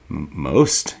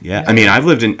 Most, yeah. I mean, I've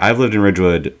lived in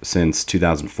Ridgewood since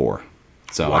 2004,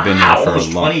 so I've been here for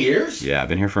almost a long 20 years? Yeah, I've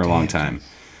been here for a long time,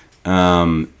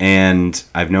 and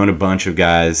I've known a bunch of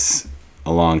guys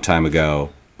a long time ago,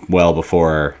 well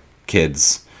before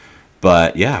kids.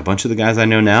 But yeah, a bunch of the guys I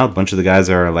know now, a bunch of the guys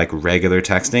are like regular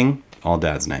texting, all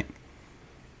Dad's Night.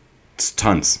 It's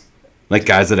tons, like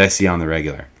guys that I see on the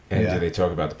regular. And Yeah. do they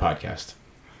talk about the podcast?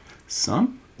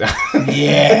 Some.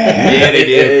 Yeah, they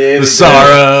did. The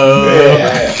sorrow,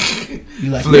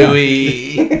 You like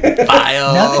Bluey,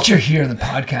 file. Now that you're here in the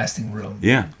podcasting room,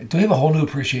 Yeah. do we have a whole new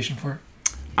appreciation for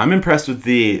it? I'm impressed with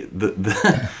the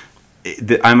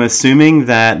I'm assuming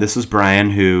that this was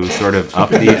Brian who sort of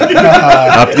upped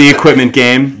the equipment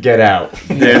game. Get out.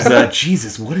 There's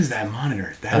Jesus, what is that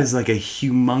monitor? That is like a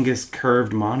humongous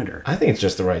curved monitor. I think it's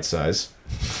just the right size.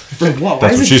 For what? Why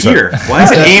That's is what it she said. here? Why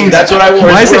is it aimed? That's what I wore.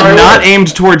 Why is it That's what I not wore.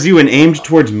 aimed towards you and aimed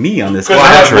towards me on this Because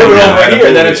I couch put it right now? over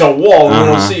here, then it's a wall, and we Uh-huh.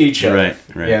 don't see each other.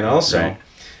 Right. You know, so. right.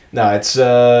 No, it's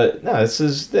this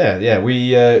is yeah.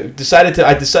 We decided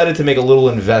to make a little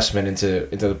investment into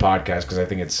the podcast because I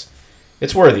think it's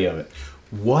worthy of it.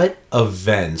 What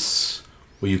events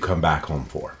will you come back home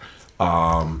for?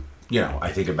 I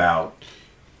think about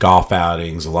golf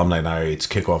outings, alumni nights,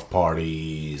 kickoff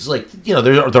parties. Like,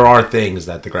 there are things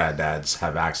that the granddads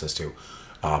have access to.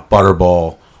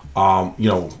 Butterball,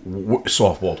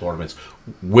 softball tournaments.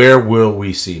 Where will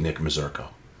we see Nick Mazurko?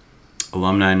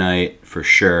 Alumni night for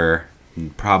sure.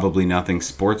 Probably nothing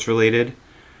sports related.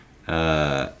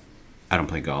 I don't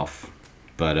play golf,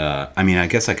 but I mean, I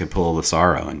guess I could pull the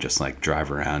Sorrow and just like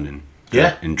drive around and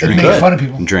Yeah, and And drink make fun of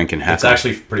people. and drink and It's heckle.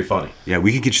 actually pretty funny. Yeah,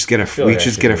 we could just get a feel we like could I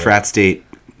just should get a do that. frat state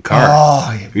car.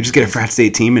 Oh, yeah. We just get a frat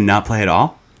state team and not play at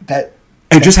all, That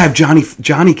and just have Johnny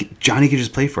could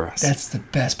just play for us. that's the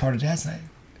best part of Dad's Night.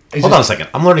 It's Hold on a just- second.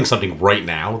 I'm learning something right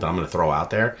now that I'm going to throw out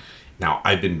there. Now,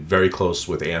 I've been very close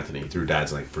with Anthony through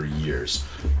Dad's Night for years.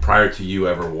 Prior to you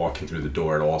ever walking through the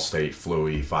door at Allstate,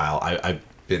 Fluey, File, I've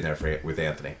been there with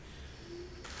Anthony.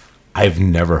 I've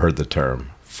never heard the term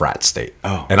frat state.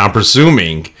 Oh. And I'm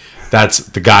presuming that's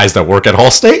the guys that work at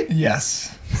Allstate?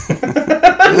 Yes.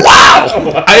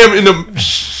 Wow! I am in the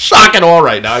shock and awe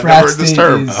right now. I've never heard this State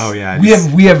term. is- Oh, yeah,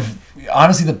 We have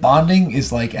honestly, the bonding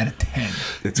is like at a 10.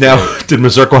 Now, did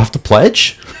Mazurko have to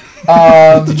pledge?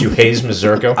 Did you haze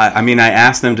Mazurko? I mean, I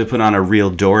asked them to put on a real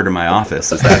door to my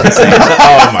office. Is that the same?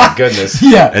 Oh my goodness.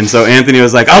 Yeah. And so Anthony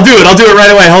was like, I'll do it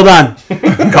right away. Hold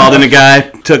on. Called in a guy,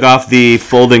 took off the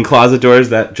folding closet doors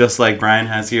that just like Brian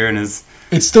has here in his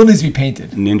It still needs to be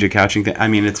painted. ninja couching thing. I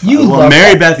mean, it's You well, love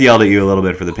Mary that. Beth yelled at you a little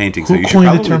bit for the painting, so Who you should coined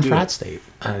probably the term do frat it. state?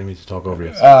 I didn't mean to talk over you.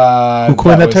 Who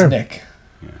coined that term? Nick.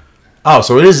 Oh,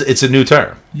 so it's a new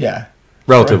term. Yeah.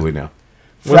 Relatively new.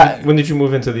 Frat. When did you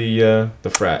move into the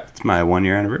frat? It's my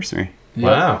 1-year anniversary.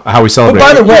 Wow. How we celebrate.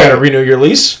 by the You way, gotta renew your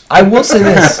lease? I will say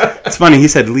this. It's funny. He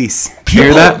said lease.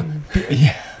 Hear that?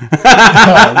 Yeah.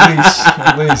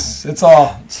 Lease. It's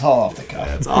all off the cuff.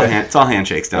 It's all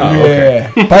handshakes down.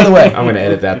 Yeah. By the way, I'm gonna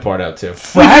edit that part out too.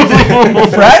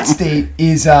 frat state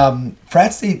is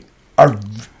frat state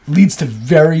leads to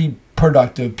very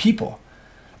productive people.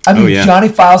 I mean, yeah. Johnny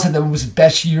Files had was the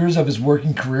best years of his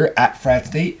working career at frat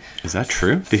state. Is that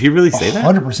true? Did he really say that?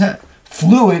 100%.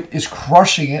 Fluid is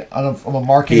crushing it on a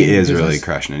marketing. He is business really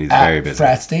crushing it. He's at very busy.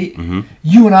 Frat state.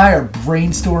 You and I are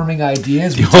brainstorming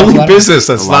ideas. We The talk only about it. business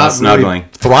that's A lot not of snuggling.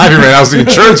 really thriving right now is the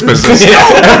insurance business. Every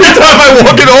time I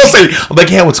walk in Allstate, I'm like,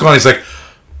 yeah, what's going on? He's like,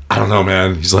 I don't know,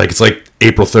 man. He's like, it's like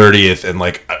April 30th, and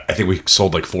like, I think we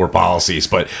sold like 4 policies,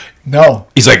 but No.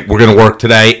 he's like, we're going to work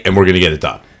today, and we're going to get it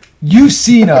done. You've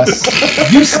seen us.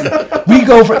 We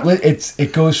go for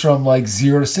it goes from like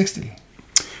 0 to 60.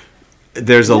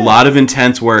 There's a lot of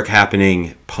intense work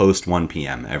happening post 1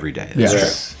 p.m. every day. It's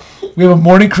Yes. We have a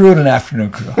morning crew and an afternoon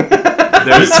crew. true.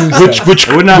 There's, Which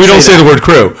I would not we don't say say the word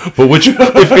crew, but which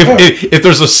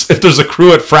if there's a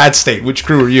crew at frat state, which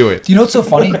crew are you in? Do you know what's so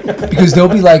funny? Because they'll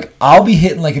be like, I'll be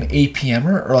hitting like an 8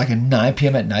 p.m.er or like a 9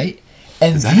 p.m. at night.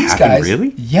 And Does that these happen, guys.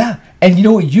 really? Yeah. And you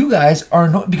know what? You guys are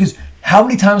not. Because how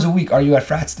many times a week are you at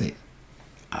frat state?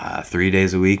 3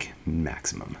 days a week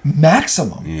maximum.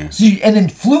 Maximum. Yeah. So and then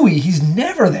Fluey, he's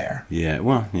never there. Yeah.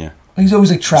 Well, yeah. He's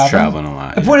always like traveling. traveling a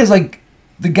lot, The yeah. point is like,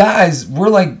 the guys,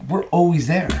 we're always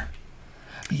there.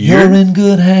 You're- You're in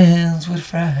good hands with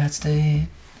frat state.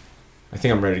 I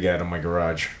think I'm ready to get out of my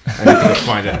garage.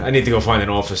 I need to go find an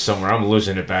office somewhere. I'm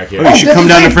losing it back here. Oh, you should that's come the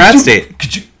down to thing. frat Dude,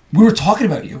 state. We were talking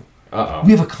about you. Uh-oh.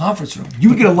 We have a conference room. You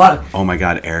would get a lot of. Oh my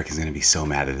God, Eric is going to be so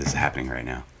mad that this is happening right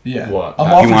now. Yeah. What? I'm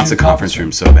He offering He wants you a conference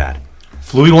room so bad.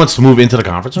 Fluey wants to move into the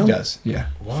conference room? He does. Yeah.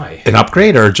 Why? An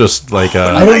upgrade or just like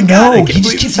I a... don't God, I know. can't He just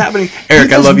believe keeps it's happening. he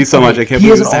Eric, I does- love you so much. I can't he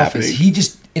believe has it's an office.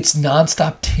 happening. It's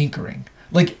nonstop tinkering.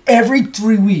 Like every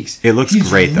 3 weeks. It looks he's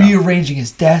great, though. rearranging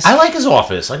his desk. I like his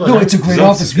office. No, it's a great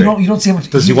office. You don't see how much.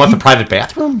 Does he want the private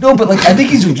bathroom? No, but like I think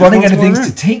he's running out wants of more things room.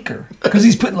 to tinker because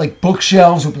he's putting like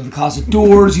bookshelves, opening the closet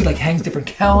doors. He like hangs different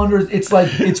calendars. It's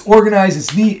like it's organized.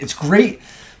 It's neat. It's great.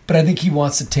 But I think he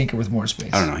wants to tinker with more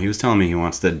space. I don't know. He was telling me he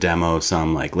wants to demo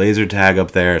some like laser tag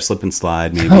up there, slip and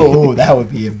slide, maybe. Oh, that would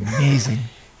be amazing.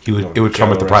 It would come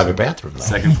with the private bathroom, though.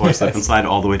 Second floor slip and slide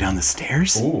all the way down the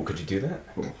stairs. Ooh, could you do that?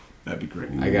 That'd be great.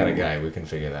 I got a guy. We can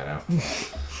figure that out.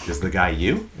 Is the guy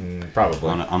you Probably.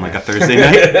 on like a Thursday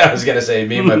night? I was gonna say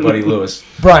me and my buddy Lewis.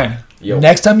 Brian, Yo.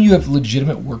 next time you have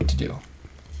legitimate work to do,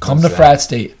 come What's to that? Frat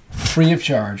State, free of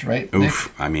charge, right? Nick?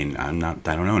 Oof. I mean, I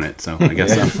don't own it, so I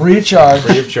guess so. Free of charge.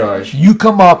 Free of charge. You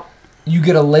come up, you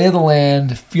get a lay of the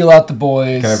land, feel out the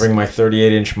boys. Can I bring my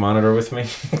 38-inch monitor with me?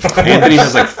 Anthony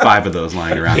has like 5 of those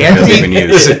lying around. He doesn't even use.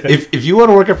 Listen, if you want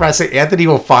to work at Frat State, Anthony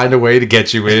will find a way to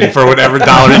get you in for whatever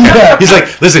dollar. He's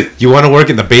like, listen, you want to work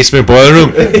in the basement boiler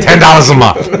room? $10 a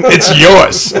month. It's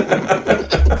yours.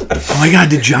 Oh my God,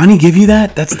 did Johnny give you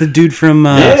that? That's the dude from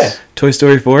Yeah. Toy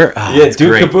Story 4. Oh, Yeah, that's Dude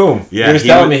great. Kaboom. Yeah, he was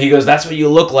telling me. He goes, "That's what you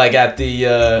look like at the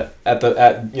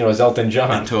as Elton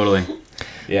John." Totally.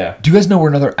 Yeah, Do you guys know we're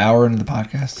another hour into the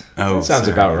podcast? Oh, sounds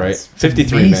sorry. about right.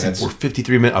 53 amazing. minutes. We're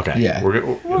 53 minutes. Okay. Yeah. We're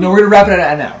No, we're gonna wrap it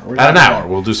at an hour. at an hour.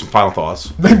 We'll do some final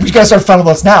thoughts. We gotta start final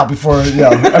thoughts now before you know.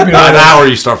 I mean, An hour,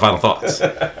 you start final thoughts.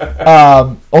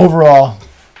 overall,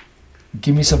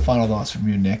 give me some final thoughts from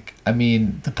you, Nick. I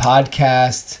mean, the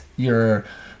podcast.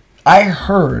 I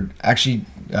heard actually,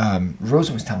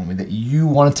 Rosa was telling me that you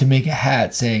wanted to make a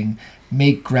hat saying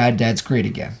 "Make Grad Dads Great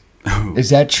Again." Is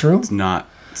that true? It's not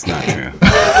true.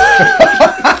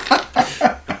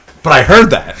 But I heard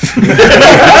that.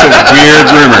 That's a weird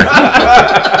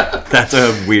rumor. That's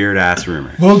a weird ass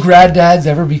rumor. Will grad dads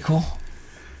ever be cool?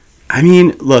 I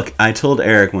mean, look, I told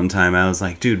Eric one time, I was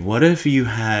like, dude, what if you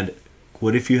had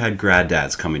grad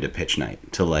dads coming to pitch night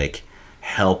to like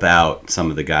help out some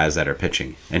of the guys that are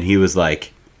pitching? And he was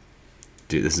like,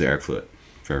 dude, this is Eric Fluid,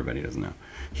 for everybody who doesn't know.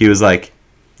 He was like,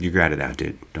 you graded out,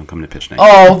 dude. Don't come to pitch night.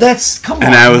 Oh, come on.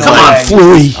 And I was Come like, on,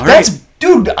 Fluey. All That's right.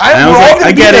 Dude, And I was we're all like, gonna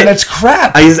I be get there. it. That's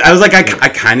crap. I was like, I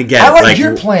kind of get I it. like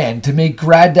your plan to make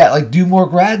grad dad, like do more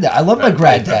grad dad. I love my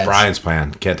grad dads. Brian's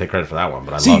plan. Can't take credit for that one,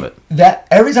 but I See, love it. that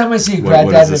every time I see a grad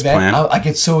what dad is this event, plan? I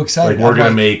get so Like excited. we're I'm gonna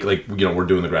like, make we're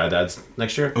doing the grad dads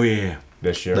next year. Oh yeah.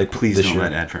 This year. Like Please this don't year.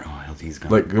 let Edford. Oh, he's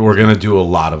gone. Like we're gonna do a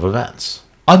lot of events.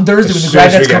 on Thursday when As the soon grad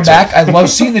as we dads get come to back, I love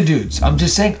seeing the dudes. I'm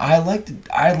just saying, I like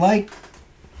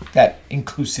that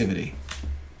inclusivity.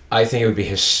 I think it would be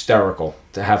hysterical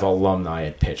to have alumni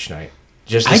at pitch night.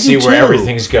 Just to I see do where too.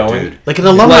 everything's going. Dude. Like an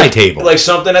alumni like, table. Like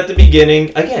something at the beginning.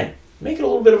 Again, make it a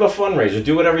little bit of a fundraiser.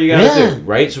 Do whatever you gotta Yeah. do,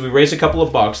 right? So we raise a couple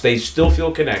of bucks. They still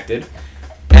feel connected.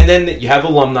 And then you have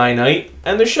alumni night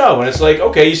and the show. And it's like,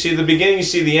 okay, you see the beginning, you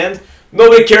see the end.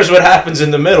 Nobody cares what happens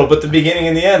in the middle, but the beginning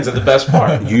and the ends are the best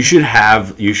part. You should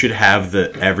have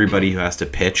the everybody who has to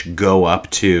pitch go up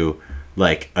to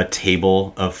like a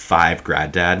table of 5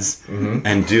 grad dads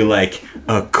and do like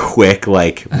a quick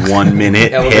 1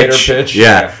 minute Elevator pitch, Yeah.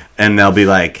 yeah. And they'll be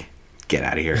like, get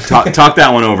out of here. Talk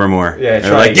that one over more. Yeah, They're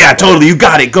try like, it. yeah, totally, you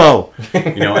got it, go.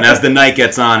 And as the night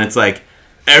gets on, it's like,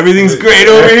 everything's great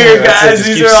over here, That's it, guys. just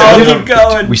These keep are all sending keep them.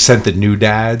 going. we sent the new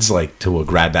dads to a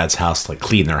grad dad's house to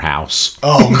clean their house.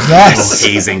 Oh yes,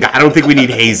 Hazing. I don't think we need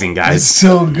hazing, it's guys.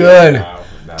 so good,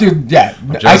 No. dude. Yeah,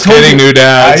 Just kidding, new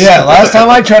dads. Yeah, last time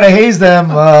I tried to haze them,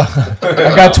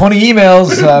 I got 20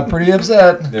 emails. Pretty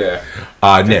upset. Yeah.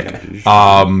 Nick,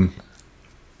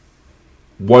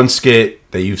 one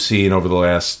skit that you've seen over the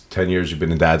last 10 years you've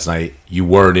been in Dad's Night, you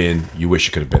weren't in, you wish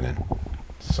you could have been in.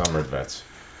 Summer vets.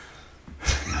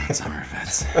 Summer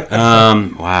vets.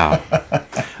 Wow.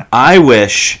 I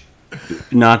wish,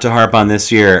 not to harp on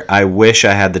this year, I wish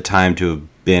I had the time to have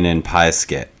been in Pie's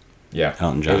skit. Yeah.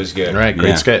 Elton John. It was good. All right, great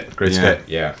Yeah. skit. Great Yeah. skit.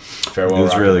 Yeah. Farewell. It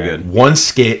was Rocket really Man. good. One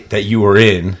skit that you were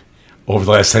in over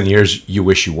the last 10 years you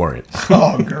wish you weren't.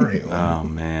 Oh, great. Oh,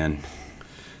 man.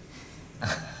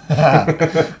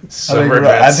 Summer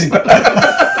I vets. think,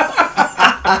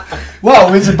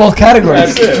 well, it's in both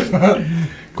categories. That's it.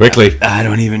 Quickly, I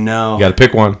don't even know. you got to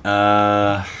pick one.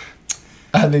 I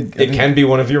think It can be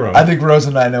one of your own. I think Rose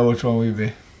and I know which one we'd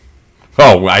be.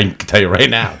 Oh, I can tell you right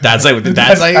now. Dad's Night with the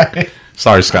Dad's Night.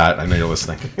 Sorry, Scott. I know you're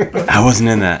listening. I wasn't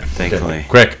in that, thankfully.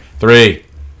 Quick. 3,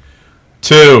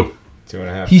 2.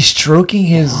 2.5. He's stroking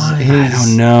his. I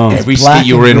don't know. his Every black skit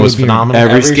you and were in gray was beard. phenomenal.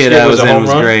 Every skit I was a in home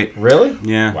was run? great. Really?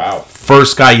 Yeah. Wow.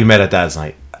 First guy you met at Dad's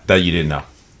Night that you didn't know.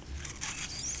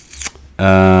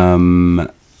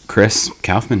 Chris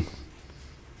Kaufman.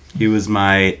 He was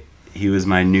my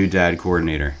new dad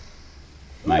coordinator.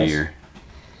 My year.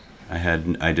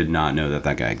 I did not know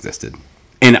that guy existed.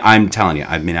 And I'm telling you,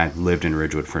 I mean, I've lived in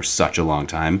Ridgewood for such a long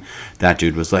time. That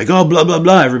dude was like, oh, blah, blah,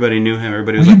 blah. Everybody knew him.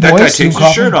 Everybody was Were like, you that guy boys, takes Sue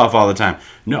his shirt Kaufman? off all the time.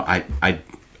 No, I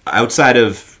outside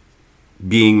of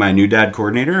being my new dad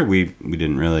coordinator, we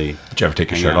didn't really. Did you ever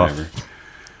take your hang shirt out off? ever.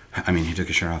 I mean, he took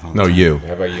his shirt off all the No, time. you.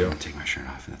 How about I you? don't take my shirt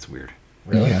off. That's weird.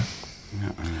 Really? Yeah.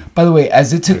 By the way,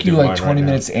 as it took Could you do like mine 20 right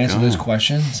minutes to answer Go those on.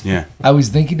 questions, Yeah. I was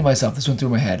thinking to myself, this went through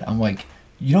my head. I'm like,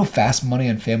 you know, Fast Money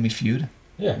on Family Feud.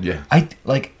 Yeah. Yeah.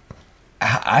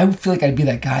 I feel like I'd be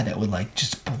that guy that would like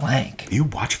just blank. You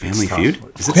watch Family Feud?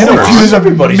 Is it Family still Feud on? is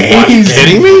amazing.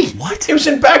 Kidding me? What? It was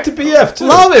in Back to BF, too.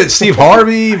 Love it. Steve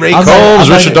Harvey, Ray I'm Combs,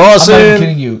 not Richard even- I'm not even Dawson.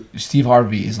 kidding you. Steve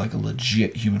Harvey is like a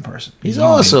legit human person. He's You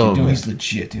know what I mean? awesome. Dude, he's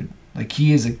legit, dude. Like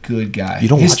he is a good guy. You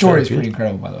don't His watch story Family is pretty Feud?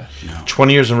 incredible, by the way.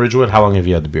 20 years in Ridgewood. How long have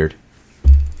you had the beard?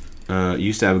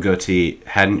 Used to have a goatee.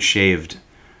 Hadn't shaved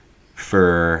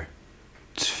for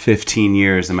 15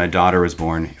 years, and my daughter was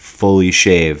born fully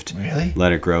shaved. Really?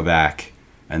 Let it grow back,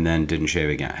 and then didn't shave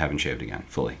again. Haven't shaved again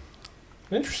fully.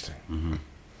 Interesting.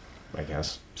 I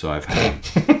guess. So I've had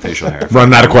facial hair.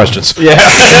 Running out of questions. Yeah.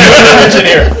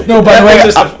 Engineer. No, by the way,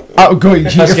 Brings us to- go. I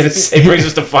was gonna say, it brings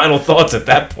us to final thoughts at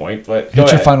that point, but go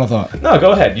What's your ahead. final thought? No,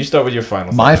 go ahead. You start with your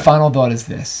final My thought. final thought is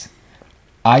this.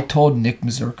 I told Nick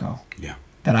Mazurko Yeah.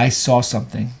 that I saw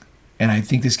something, and I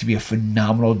think this could be a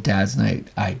phenomenal Dad's Night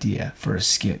idea for a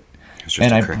skit. It's just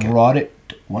And a I cricket. brought it.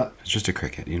 What? It's just a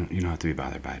cricket. You don't have to be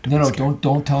bothered by it. No, be no, scared.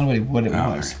 don't tell anybody what it Oh,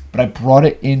 was. alright. But I brought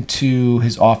it into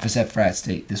his office at Frat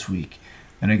State this week,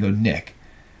 and I go, Nick,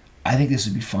 I think this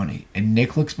would be funny. And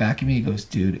Nick looks back at me. He goes,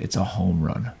 dude, it's a home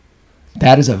run.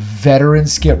 That is a veteran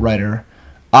skit writer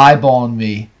eyeballing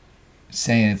me,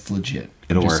 saying it's legit.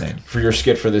 I'm It'll just work. saying. For your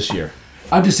skit for this year.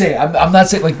 I'm just saying. I'm not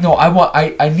saying like no.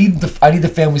 I need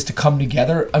the families to come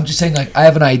together. I'm just saying like I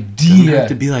have an You don't idea. have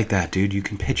to be like that, dude. You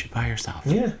can pitch it by yourself.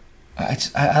 Yeah.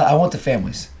 I want the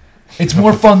families. It's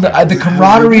more fun. The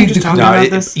camaraderie. just talking The about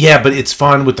this? Yeah, but it's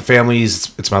fun with the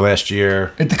families. It's my last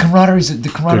year. camaraderie. The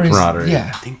camaraderie. camaraderie.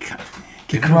 Yeah. I think The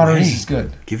give it camaraderie away. is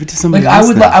good. Give it to somebody Like else.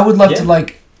 I would then. love Yeah. to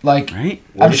like Right?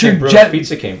 Where I'm do you sure think Bro's Jet.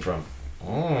 Pizza came from?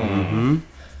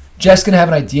 Jeff's gonna have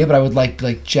an idea, but I would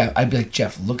like Jeff. I'd be like,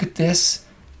 Jeff, look at this,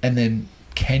 and then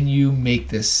can you make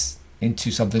this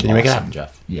into something? Can you make it awesome? happen,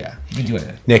 Jeff? Yeah, you can do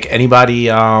it. Nick, anybody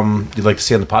you'd like to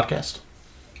see on the podcast?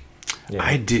 Yeah.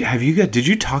 I did. Have you did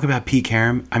you talk about Pete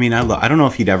Karam? I mean, I don't know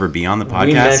if he'd ever be on the podcast.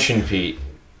 We mentioned Pete.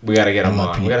 We got to get him love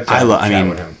on. Pete. We got to chat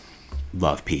with him.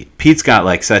 Love Pete. Pete's got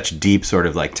like such deep sort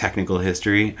of like technical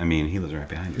history. I mean, he lives right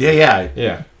behind you. Yeah.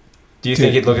 Yeah. Do you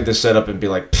think he'd look at this setup and be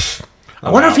like, Pfft, I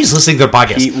wonder if he's listening to the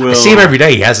podcast. Pete will- I see him every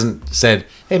day. He hasn't said,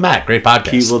 "Hey, Matt, great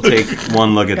podcast." Pete will take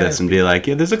one look at this and be like,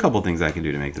 "Yeah, there's a couple things I can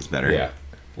do to make this better." yeah,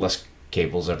 less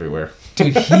cables everywhere.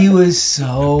 Dude, he was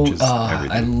so. Just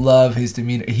everything. I love his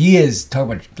demeanor. He is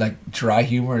talking about like dry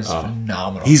humor is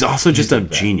phenomenal. He's also just a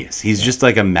genius. He's just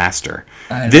like a master.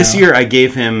 I This know. year, I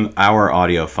gave him our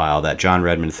audio file that John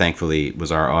Redmond, thankfully,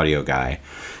 was our audio guy,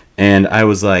 and I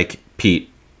was like, Pete,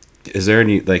 is there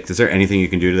anything you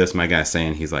can do to this? My guy's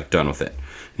saying he's like done with it,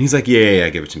 and he's like, yeah,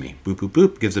 give it to me. Boop boop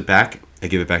boop, gives it back. I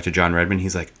give it back to John Redmond.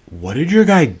 He's like, what did your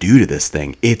guy do to this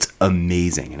thing? It's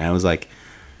amazing. And I was like,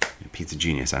 Pete's a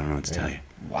genius. I don't know what to tell you.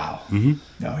 wow.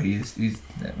 No, he's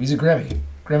a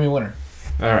Grammy winner.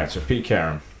 All right, so Pete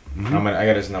Karam. I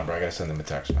got his number. I got to send him a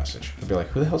text message. I'll be like,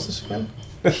 who the hell's this again?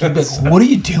 He'd be like, what are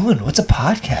you doing? What's a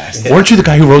podcast? Weren't you the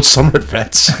guy who wrote Summer at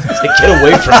Vets? Get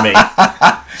away from me.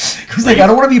 He's like, I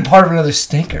don't want to be part of another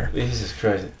stinker. Jesus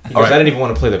Christ. He goes, I didn't even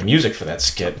want to play the music for that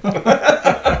skit.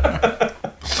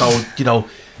 So,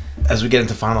 as we get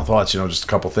into final thoughts, just a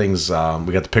couple things. We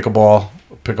got the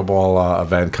pickleball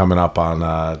event coming up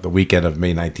on the weekend of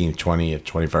May 19th, 20th,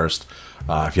 21st.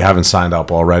 If you haven't signed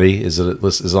up already, is it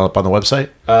up on the website?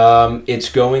 It's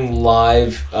going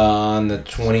live on the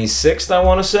 26th, I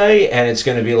want to say, and it's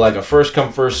going to be like a first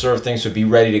come, first serve thing, so be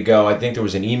ready to go. I think there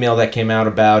was an email that came out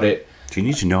about it. Do you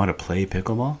need to know how to play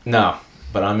pickleball? No,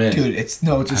 but I'm in. Dude, it's a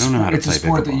I don't know how to sport. It's a play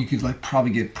sport that pickleball. you could like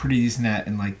probably get pretty decent at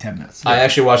in like 10 minutes. I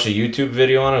actually watched a YouTube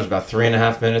video on it. It was about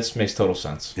 3.5 minutes. Makes total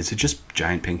sense. Is it just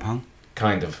giant ping pong?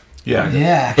 Kind of. Yeah.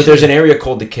 Yeah. But there's an area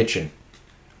called the kitchen.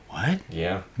 What?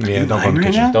 Yeah. Yeah, don't go in lying the right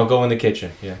kitchen. now? Don't go in the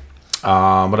kitchen. Yeah.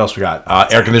 What else we got?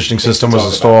 Air conditioning system was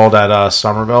talk installed at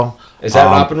Somerville. Is that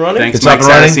up and running? Thanks, It's Mike up and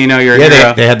running. Saraceno. You're a Yeah,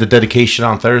 hero. they had the dedication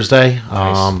on Thursday.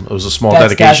 Nice. It was a small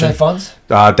Dad's dedication. Night Funds?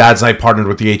 Dad's Night partnered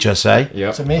with the HSA. Yep.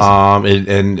 It's amazing. I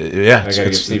gotta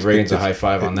give Steve Reagans a high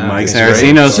five on that. Mike He's great.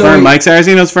 Saraceno's So- firm. Mike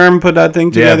Saraceno's firm put that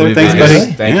thing Yeah, I together. believe Thanks, it buddy.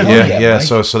 is. Thank you. Yeah, Yeah, yeah.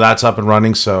 Mike. So that's up and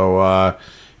running. So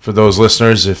for those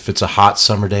listeners, if it's a hot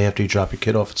summer day after you drop your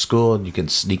kid off at school and you can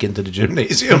sneak into the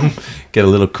gymnasium, get a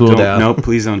little cool down. No,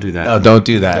 please don't do that. Oh, don't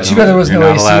do that. Too bad there was You're no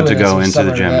not AC allowed when to go it's into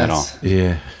the summer gym at all.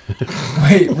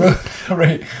 Wait,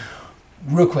 events.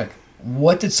 real quick.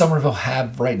 What did Somerville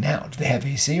have right now? Do they have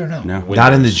AC or no? No.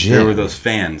 Not in the There were gym. those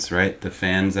fans, right? The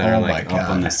fans that Oh are my like up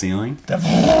God. on the ceiling. The-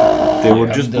 They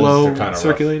would just those- blow they're kinda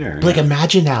circulate air. Like,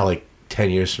 imagine now, like 10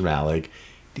 years from now, like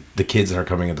the kids that are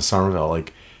coming into Somerville,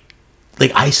 like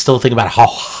I still think about how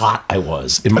hot I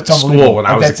was in my That's unbelievable. school when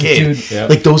I was a That's a kid. dude- Yeah.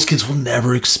 Like those kids will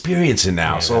never experience it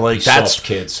now. So that'd like be that's soft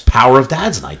kids. power of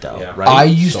Dad's Night, though, Yeah. right? I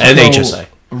used to and go, HSA.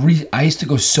 I used to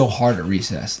go so hard at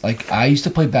recess. Like I used to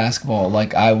play basketball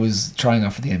like I was trying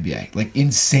out for the NBA. Like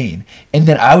insane. And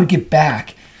then I would get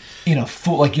back,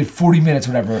 like you had 40 minutes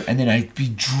or whatever, and then I'd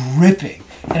be dripping.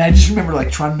 And I just remember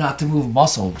like trying not to move a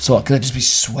muscle, so I could just be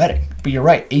sweating. But you're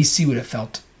right, AC would have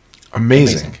felt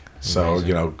Amazing. So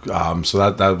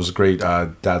so that was a great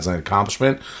Dad's Night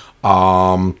accomplishment.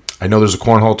 I know there's a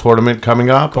cornhole tournament coming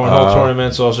up. Cornhole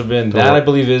tournament's also been that I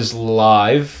believe is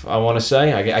live. I want to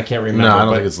say I can't remember. No, I don't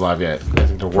but think it's live yet. I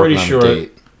think they're pretty working on sure. the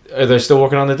date. Are they still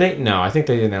working on the date? No, I think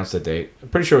they announced the date. I'm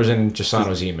pretty sure it was in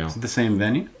Gisano's email. The same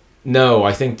venue? No,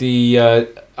 I think the Yes.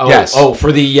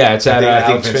 it's at I think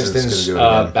Alex Vincent's Finston's gonna do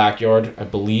it again. backyard, I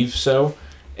believe so.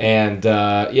 And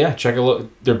check a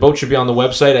look. Their boat should be on the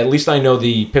website. At least I know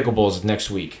the pickleball is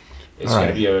next week. It's All going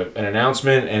right. to be an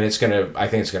announcement, and I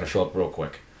think it's going to fill up real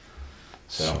quick.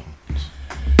 So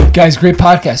Guys, great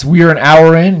podcast. We are an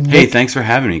hour in. Hey, thanks for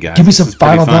having me, guys. Give me This some is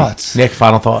pretty final fun. thoughts. Nick,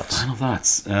 final thoughts. Final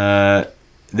thoughts.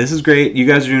 This is great. You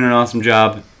guys are doing an awesome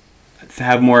job.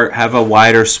 Have a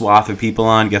wider swath of people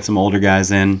on. Get some older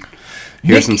guys in.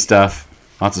 Hear Nick- some stuff.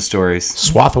 Lots of stories.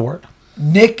 Swath award.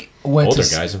 Nick went older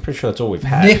to guys, I'm pretty sure that's all we've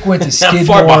had. Nick went to How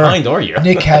Skidmore. far behind are you?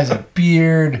 Nick has a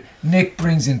beard. Nick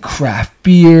brings in craft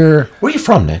beer. Where are you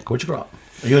from, Nick? Where'd you grow up?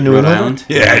 Are you in New Rhode England? Island?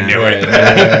 Yeah, I knew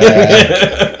it.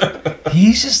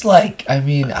 He's just like, I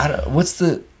mean, what's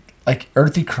the like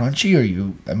earthy crunchy? Or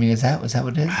you? I mean, is that what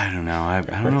it is? I don't know. I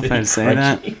don't know if I'd say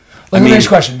that. Let me ask you a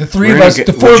question. The three of us,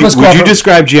 the four of us go Would out you for-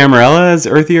 describe Jamarella as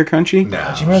earthy or crunchy? No.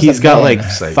 Jamarella- He's got man. like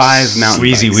 5 mountain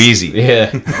Wheezy bikes. wheezy.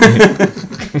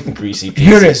 Yeah. Greasy.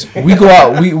 Here it is. We go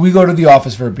out. We go to the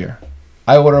office for a beer.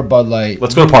 I order a Bud Light.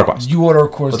 Let's go to Park West. You order a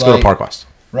Coors Let's Light. go to Park West.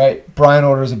 Right? Brian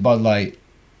orders a Bud Light.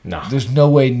 No. There's no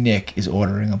way Nick is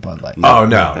ordering a Bud Light. Oh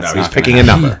no, that's no, he's not picking gonna a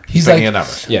number. He's picking like- a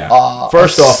number. Yeah.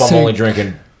 First off, I'm say- only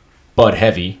drinking Bud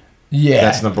Heavy. Yeah.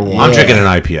 That's number one. I'm Yeah. drinking an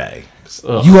IPA.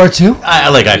 Ugh. You are too? I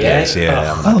like IPAs. Yeah?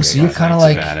 Yeah. I'm an Oh, IPA so you're guy. kind of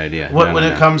That's like. a bad idea. When No, it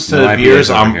no. comes to No IPAs beers,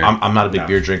 over I'm here. not a big No.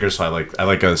 beer drinker, so I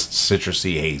like a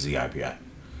citrusy hazy IPA.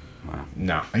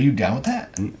 No. Are you down with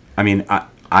that? I mean,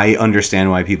 I understand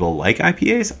why people like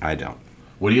IPAs. I don't.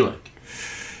 What do you like?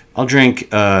 I'll drink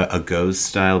a Goes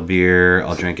style beer.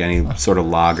 I'll drink any sort of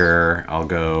lager. I'll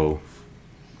go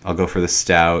for the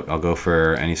stout. I'll go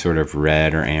for any sort of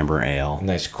red or amber ale.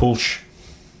 Nice Kolsch.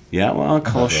 Yeah, well,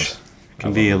 Kolsch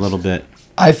can be a little bit.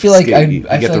 I feel like You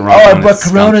I get feel the like, wrong I one, brought it's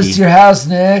Coronas skunky. to your house,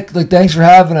 Nick. Like, thanks for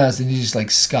having us, and you just like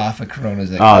scoff at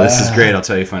Coronas. Like, Oh, this is great. I'll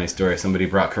tell you a funny story. Somebody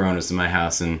brought Coronas to my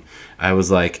house, and I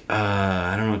was like,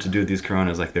 I don't know what to do with these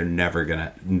Coronas. Like,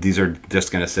 these are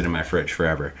just going to sit in my fridge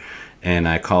forever. And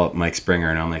I call up Mike Springer,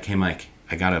 and I'm like, hey, Mike,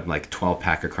 I got a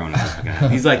 12-pack of Coronas.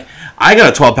 He's like, I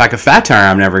got a 12-pack of Fat Tire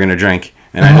I'm never going to drink.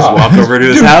 And I just walk over to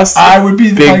his Dude, house. I would be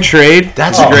the Big like- trade.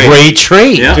 That's Oh. a great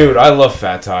trade. Yeah. Dude, I love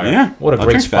Fat Tire. Yeah. What a I'll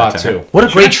great drink Fat spot, Tire. too. What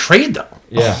a great trade, though.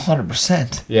 Yeah.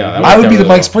 100%. Yeah, I would be the really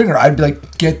Mike well. Springer. I'd be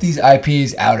like, get these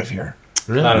IPAs out of here.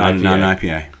 Really? Not an Not an IPA.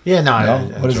 IPA. Yeah, no.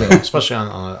 No? What is it? Especially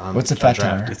on What's a on Fat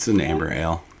draft. Tire? It's an amber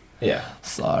ale. Yeah.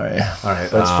 Sorry. All right.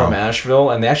 But it's from Asheville,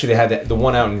 and they had the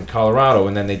one out in Colorado,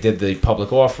 and then they did the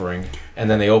public offering, and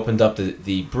then they opened up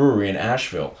the brewery in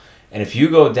Asheville. And if you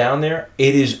go down there,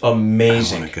 it is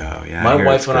amazing. I wanna go, yeah, I My hear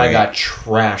wife it's and I great. got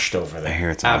trashed over there. I hear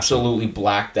it's awesome. absolutely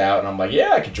blacked out, and I'm like,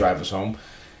 yeah, I could drive us home.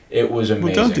 It was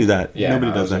amazing. don't do that. Yeah, Nobody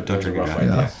no, does it that. was Don't a drink rough it.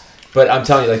 idea. Yeah. But I'm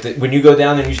telling you, like, when you go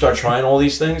down there and you start trying all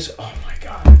these things, oh my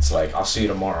god, it's like I'll see you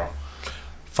tomorrow.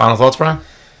 Final thoughts, Brian?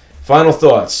 Final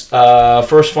thoughts.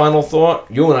 First final thought,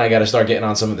 you and I got to start getting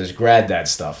on some of this grad dad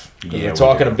stuff. Yeah, We're we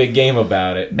talking do. a big game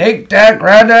about it. Make dad,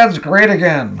 granddad's great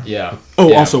again. Yeah. Oh,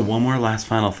 Yeah. also one more last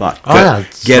final thought. Oh, yeah.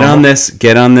 Get on this.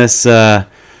 Get on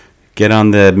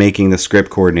the making the script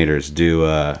coordinators do.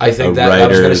 I think a that I was going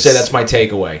to writer's- say that's my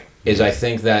takeaway. Is I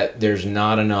think that there's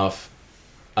not enough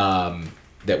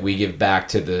that we give back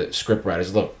to the script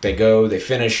writers. Look, they go, they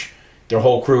finish. Their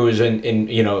whole crew is in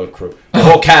crew. The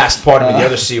whole cast, pardon me, the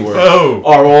other C word,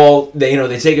 are all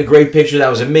they take a great picture. That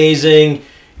was amazing.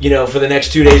 For the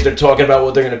next 2 days, they're talking about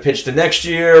what they're going to pitch the next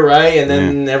year, right? And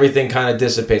then everything kind of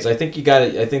dissipates. I think you got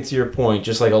it. I think to your point,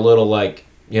 just like a little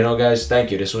guys,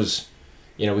 thank you. This was,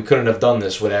 we couldn't have done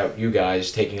this without you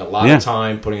guys taking a lot of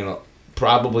time,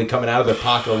 probably coming out of their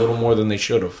pocket a little more than they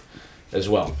should have, as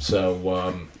well.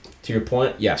 So, to your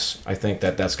point, yes, I think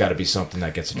that's got to be something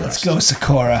that gets Let's addressed. go,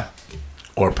 Sakura.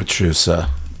 Or Petrusa.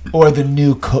 Or the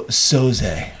new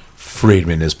Soze.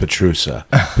 Friedman is Petrusa.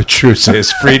 Petrusa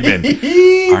is Friedman.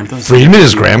 Aren't those Friedman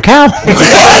is Graham Cow.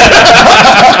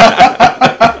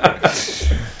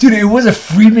 Dude, it was a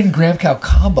Freeman Graham Cow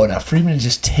combo. Now Freeman is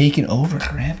just taking over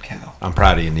Graham Cow. I'm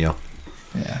proud of you, Neil.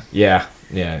 Yeah.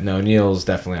 Yeah. No, Neil's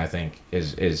definitely, I think,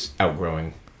 is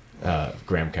outgrowing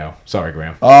Graham Cow. Sorry,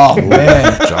 Graham. Oh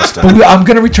man. Justin. But I'm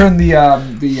gonna return the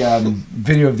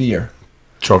video of the year.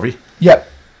 Trophy. Yep.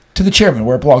 To the chairman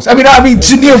where it belongs. I mean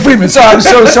to Neil Freeman. Sorry, I'm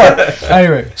so sorry.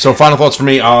 Anyway. So final thoughts for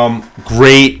me.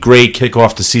 Great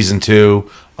kickoff to season 2.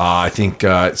 I think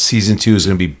season 2 is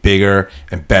going to be bigger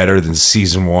and better than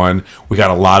season 1. We got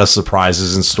a lot of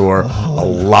surprises in store, a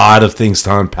lot of things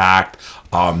to unpack.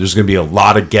 There's going to be a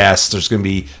lot of guests. There's going to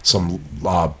be some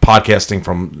podcasting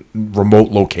from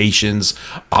remote locations.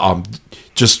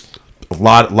 Just a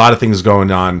lot of things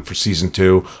going on for season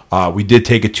 2. We did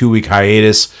take a 2-week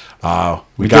hiatus.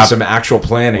 We did some actual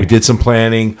planning. We did some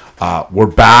planning. We're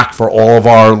back for all of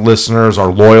our listeners,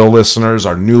 our loyal listeners,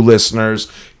 our new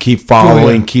listeners. Keep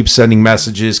following, keep sending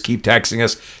messages, keep texting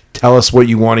us. Tell us what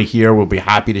you want to hear. We'll be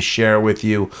happy to share with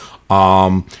you.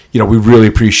 We really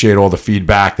appreciate all the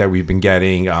feedback that we've been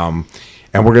getting. And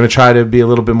we're going to try to be a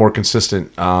little bit more consistent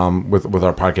with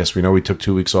our podcast. We know we took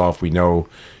 2 weeks off. We know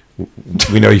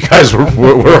you guys were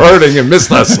hurting and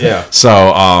missed us. Yeah. So,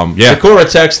 yeah. Sakura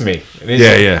texted me.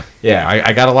 Yeah.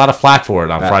 I got a lot of flack for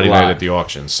it on Friday lot. night at the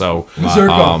auction. So,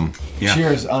 Zirko, yeah.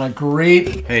 cheers on a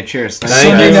great Hey, cheers.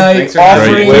 Sunday you. night Thanks for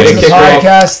offering Way to of the kick her off.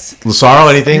 podcast. Lazaro,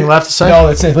 anything left to say? No,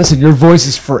 that's it. Listen, your voice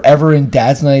is forever in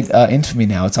Dad's Night infamy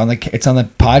now. It's on the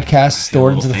podcast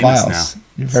stored into the famous files. now.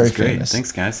 You're very This is great. famous.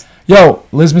 Thanks, guys. Yo,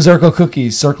 Liz Mazzurko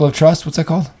Cookies, Circle of Trust. What's that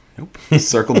called?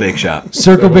 Circle Bake Shop.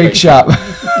 Circle Bake Shop.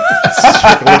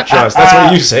 Circle of trust. That's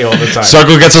what you say all the time.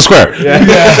 Circle gets a square.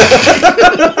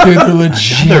 Dude, they're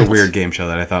legit. Another weird game show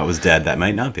that I thought was dead that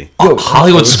might not be.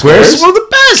 Hollywood Squares is one of the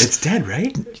best. It's dead,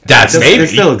 right? That's It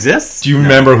still exists? Do you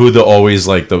remember who the always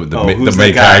like the Who's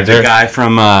main guy? character? The guy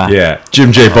from Yeah,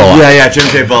 Jim J. Bullock. yeah, Jim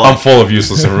J. Bullock. I'm full of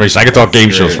useless information. I could talk game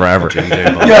shows forever. Jim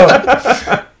J.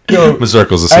 Bullock. Yo,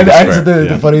 Mazurka's a I single said square.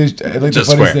 the funniest, like Just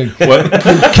the funniest square. thing. What?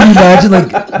 Can you imagine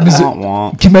like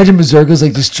Wah. can you imagine Mazurka's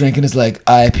like just drinking his like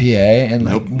IPA and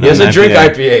like He doesn't drink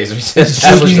IPAs. He says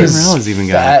drinking his Morales even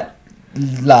got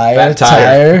fat liar fat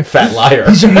tire. Fat liar.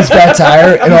 He's drinking his fat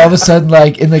tire, and all of a sudden,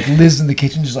 like, Liz in the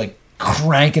kitchen just like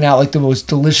cranking out like the most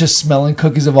delicious smelling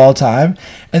cookies of all time.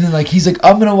 And then like he's like,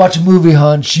 I'm gonna watch a movie,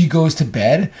 hon. She goes to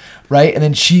bed, right? And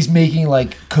then she's making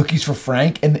like cookies for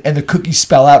Frank, and the cookies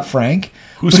spell out Frank.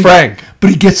 Who's Frank? But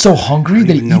he gets so hungry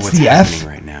that he know eats what's the happening F.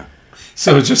 right now.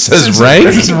 So it just says rank?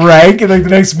 This is rank, and like the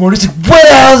next morning, he's like, "What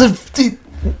the hell is it?"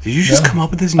 Did you just come up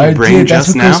with this in I your brain did. That's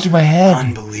just what now? goes through my head.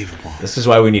 Unbelievable. This is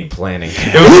why we need planning.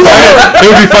 It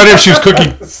would be funny if she was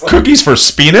cooking cookies for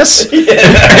Spinus. And he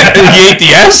ate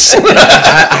the S. Who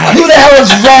the hell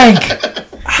is rank?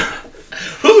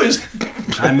 Who is?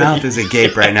 My mouth is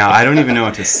agape right now. I don't even know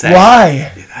what to say.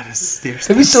 Why? That is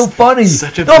It'd be so funny.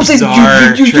 Such a no, I'm saying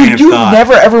bizarre train of you thought.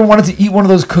 never ever wanted to eat one of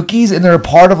those cookies, and they're a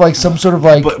part of like some sort of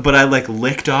like. But I like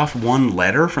licked off one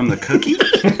letter from the cookie. You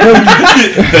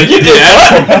did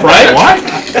that from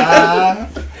Frank?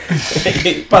 What?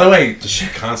 By the way, does she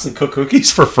constantly cook cookies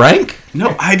for Frank?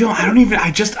 No, I don't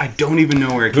even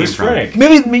know where it came Who's from. Frank?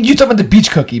 Maybe you're talking about the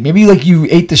beach cookie. Maybe like you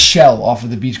ate the shell off of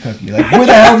the beach cookie. Like where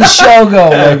the hell did the shell go?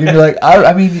 Like and you're like,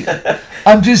 I mean,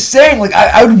 I'm just saying. Like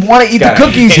I would want to eat the Got a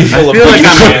cookies. handful of feel like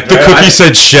cookies, I'm- man, The right? cookie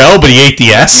said shell, but he ate the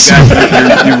S.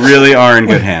 You really are in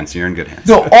good hands. You're in good hands.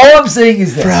 No, all I'm saying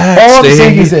is this. All I'm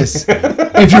saying is this.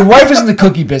 If your wife is in the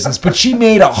cookie business, but she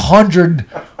made 100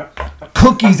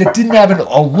 cookies that didn't have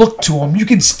a look to them, you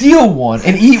can steal one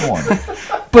and eat one.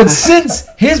 But since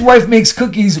his wife makes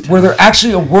cookies where they're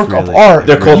actually a work of Really? art,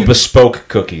 They're called bespoke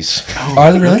cookies.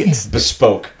 are they really?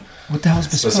 Bespoke. What the hell is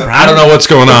bespoke? I don't know what's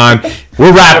going on.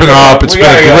 We're wrapping up. It's We been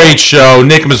gotta a go. great show.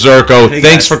 Nick Mazurko, Hey,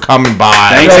 thanks guys. for coming by.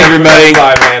 Thanks, everybody.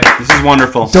 Bye, man. This is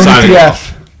wonderful. Don't eat Signing the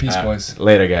off. F. Peace, boys.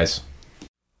 Later, guys.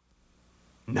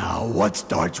 Now, what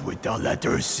starts with the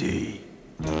letter C?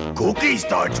 Cookie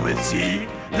starts with C.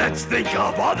 Let's think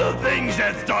of other things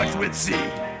that starts with C.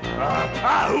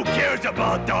 Who cares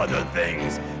about the other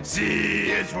things? C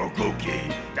is for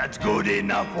cookie. That's good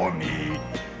enough for me.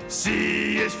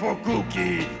 C is for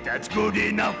cookie. That's good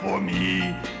enough for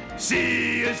me.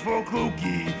 C is for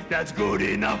cookie. That's good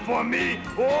enough for me.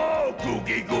 Oh,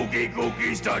 cookie, cookie,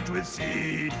 cookie starts with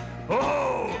C.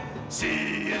 Oh, C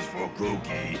is for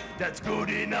cookie. That's good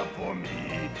enough for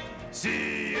me. C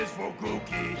is for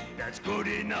cookie. That's good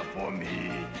enough for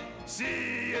me. C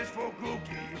is for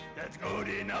cookie. That's good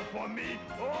enough for me.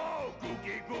 Oh,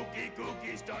 cookie, cookie,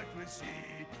 cookie starts with C.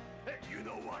 Hey, you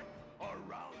know what? A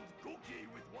round cookie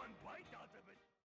with one.